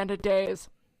 till the end of days.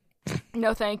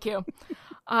 No, thank you.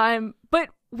 But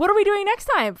what are we doing next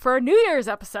time for our New Year's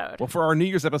episode? Well, for our New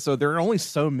Year's episode, there are only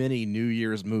so many New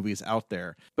Year's movies out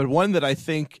there, but one that I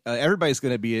think everybody's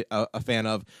going to be a fan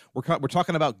of. We're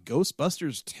talking about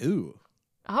Ghostbusters 2.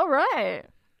 All right.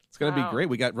 It's going to be great.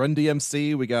 We got Run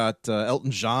DMC. We got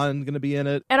Elton John going to be in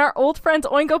it. And our old friends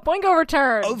Oingo Boingo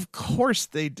return. Of course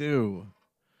they do.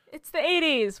 It's the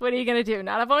 80s. What are you going to do?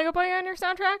 Not have Oingo Boingo on your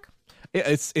soundtrack?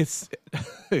 It's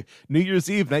New Year's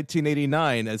Eve,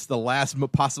 1989. It's the last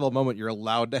possible moment you're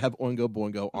allowed to have Oingo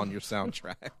Boingo on your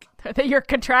soundtrack. That you're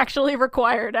contractually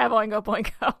required to have Oingo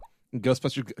Boingo.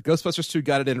 Ghostbusters 2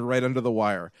 got it in right under the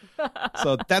wire.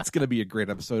 So that's going to be a great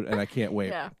episode, and I can't wait.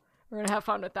 Yeah, we're going to have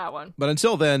fun with that one. But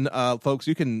until then, folks,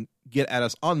 you can get at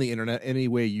us on the internet any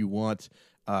way you want.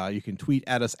 You can tweet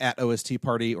at us at OST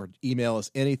Party or email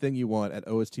us anything you want at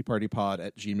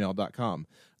ostpartypod@gmail.com.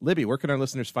 Libby, where can our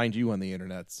listeners find you on the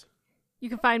internets? You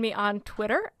can find me on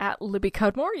Twitter at Libby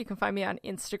Cudmore. You can find me on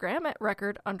Instagram at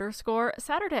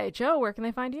record_Saturday. Joe, where can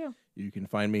they find you? You can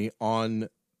find me on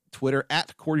Twitter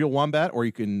at Cordial Wombat, or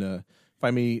you can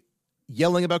find me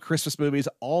yelling about Christmas movies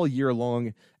all year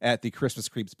long at the Christmas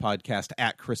Creeps podcast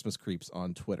at Christmas Creeps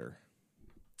on Twitter.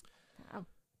 Oh.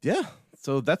 Yeah.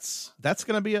 So that's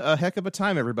going to be a heck of a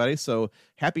time, everybody. So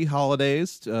happy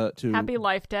holidays to Happy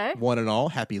Life Day. One and all.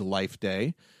 Happy Life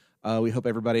Day. We hope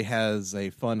everybody has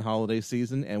a fun holiday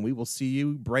season, and we will see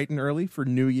you bright and early for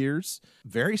New Year's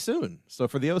very soon. So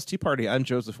for the OST Party, I'm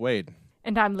Joseph Wade.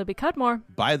 And I'm Libby Cudmore.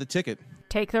 Buy the ticket.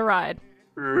 Take the ride.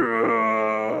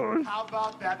 How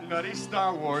about that nutty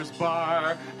Star Wars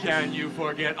bar? Can you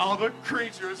forget all the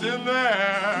creatures in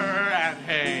there? And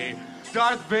hey,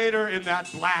 Darth Vader in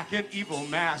that black and evil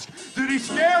mask. Did he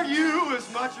scare you as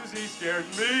much as he scared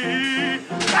me?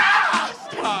 Ah!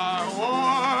 Star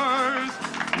Wars!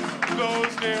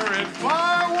 Those near and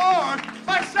far war!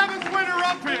 My seventh winner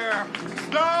up here!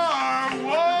 Star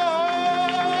Wars!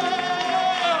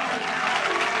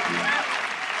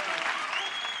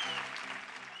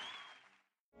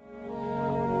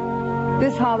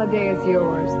 This holiday is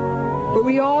yours. But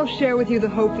we all share with you the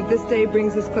hope that this day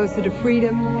brings us closer to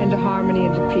freedom and to harmony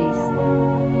and to peace.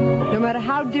 No matter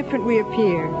how different we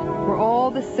appear, we're all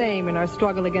the same in our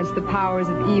struggle against the powers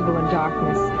of evil and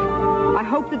darkness. I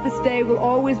hope that this day will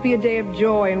always be a day of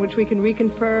joy in which we can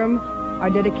reconfirm our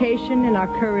dedication and our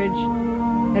courage,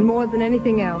 and more than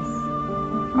anything else,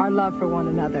 our love for one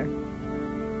another.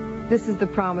 This is the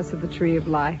promise of the Tree of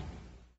Life.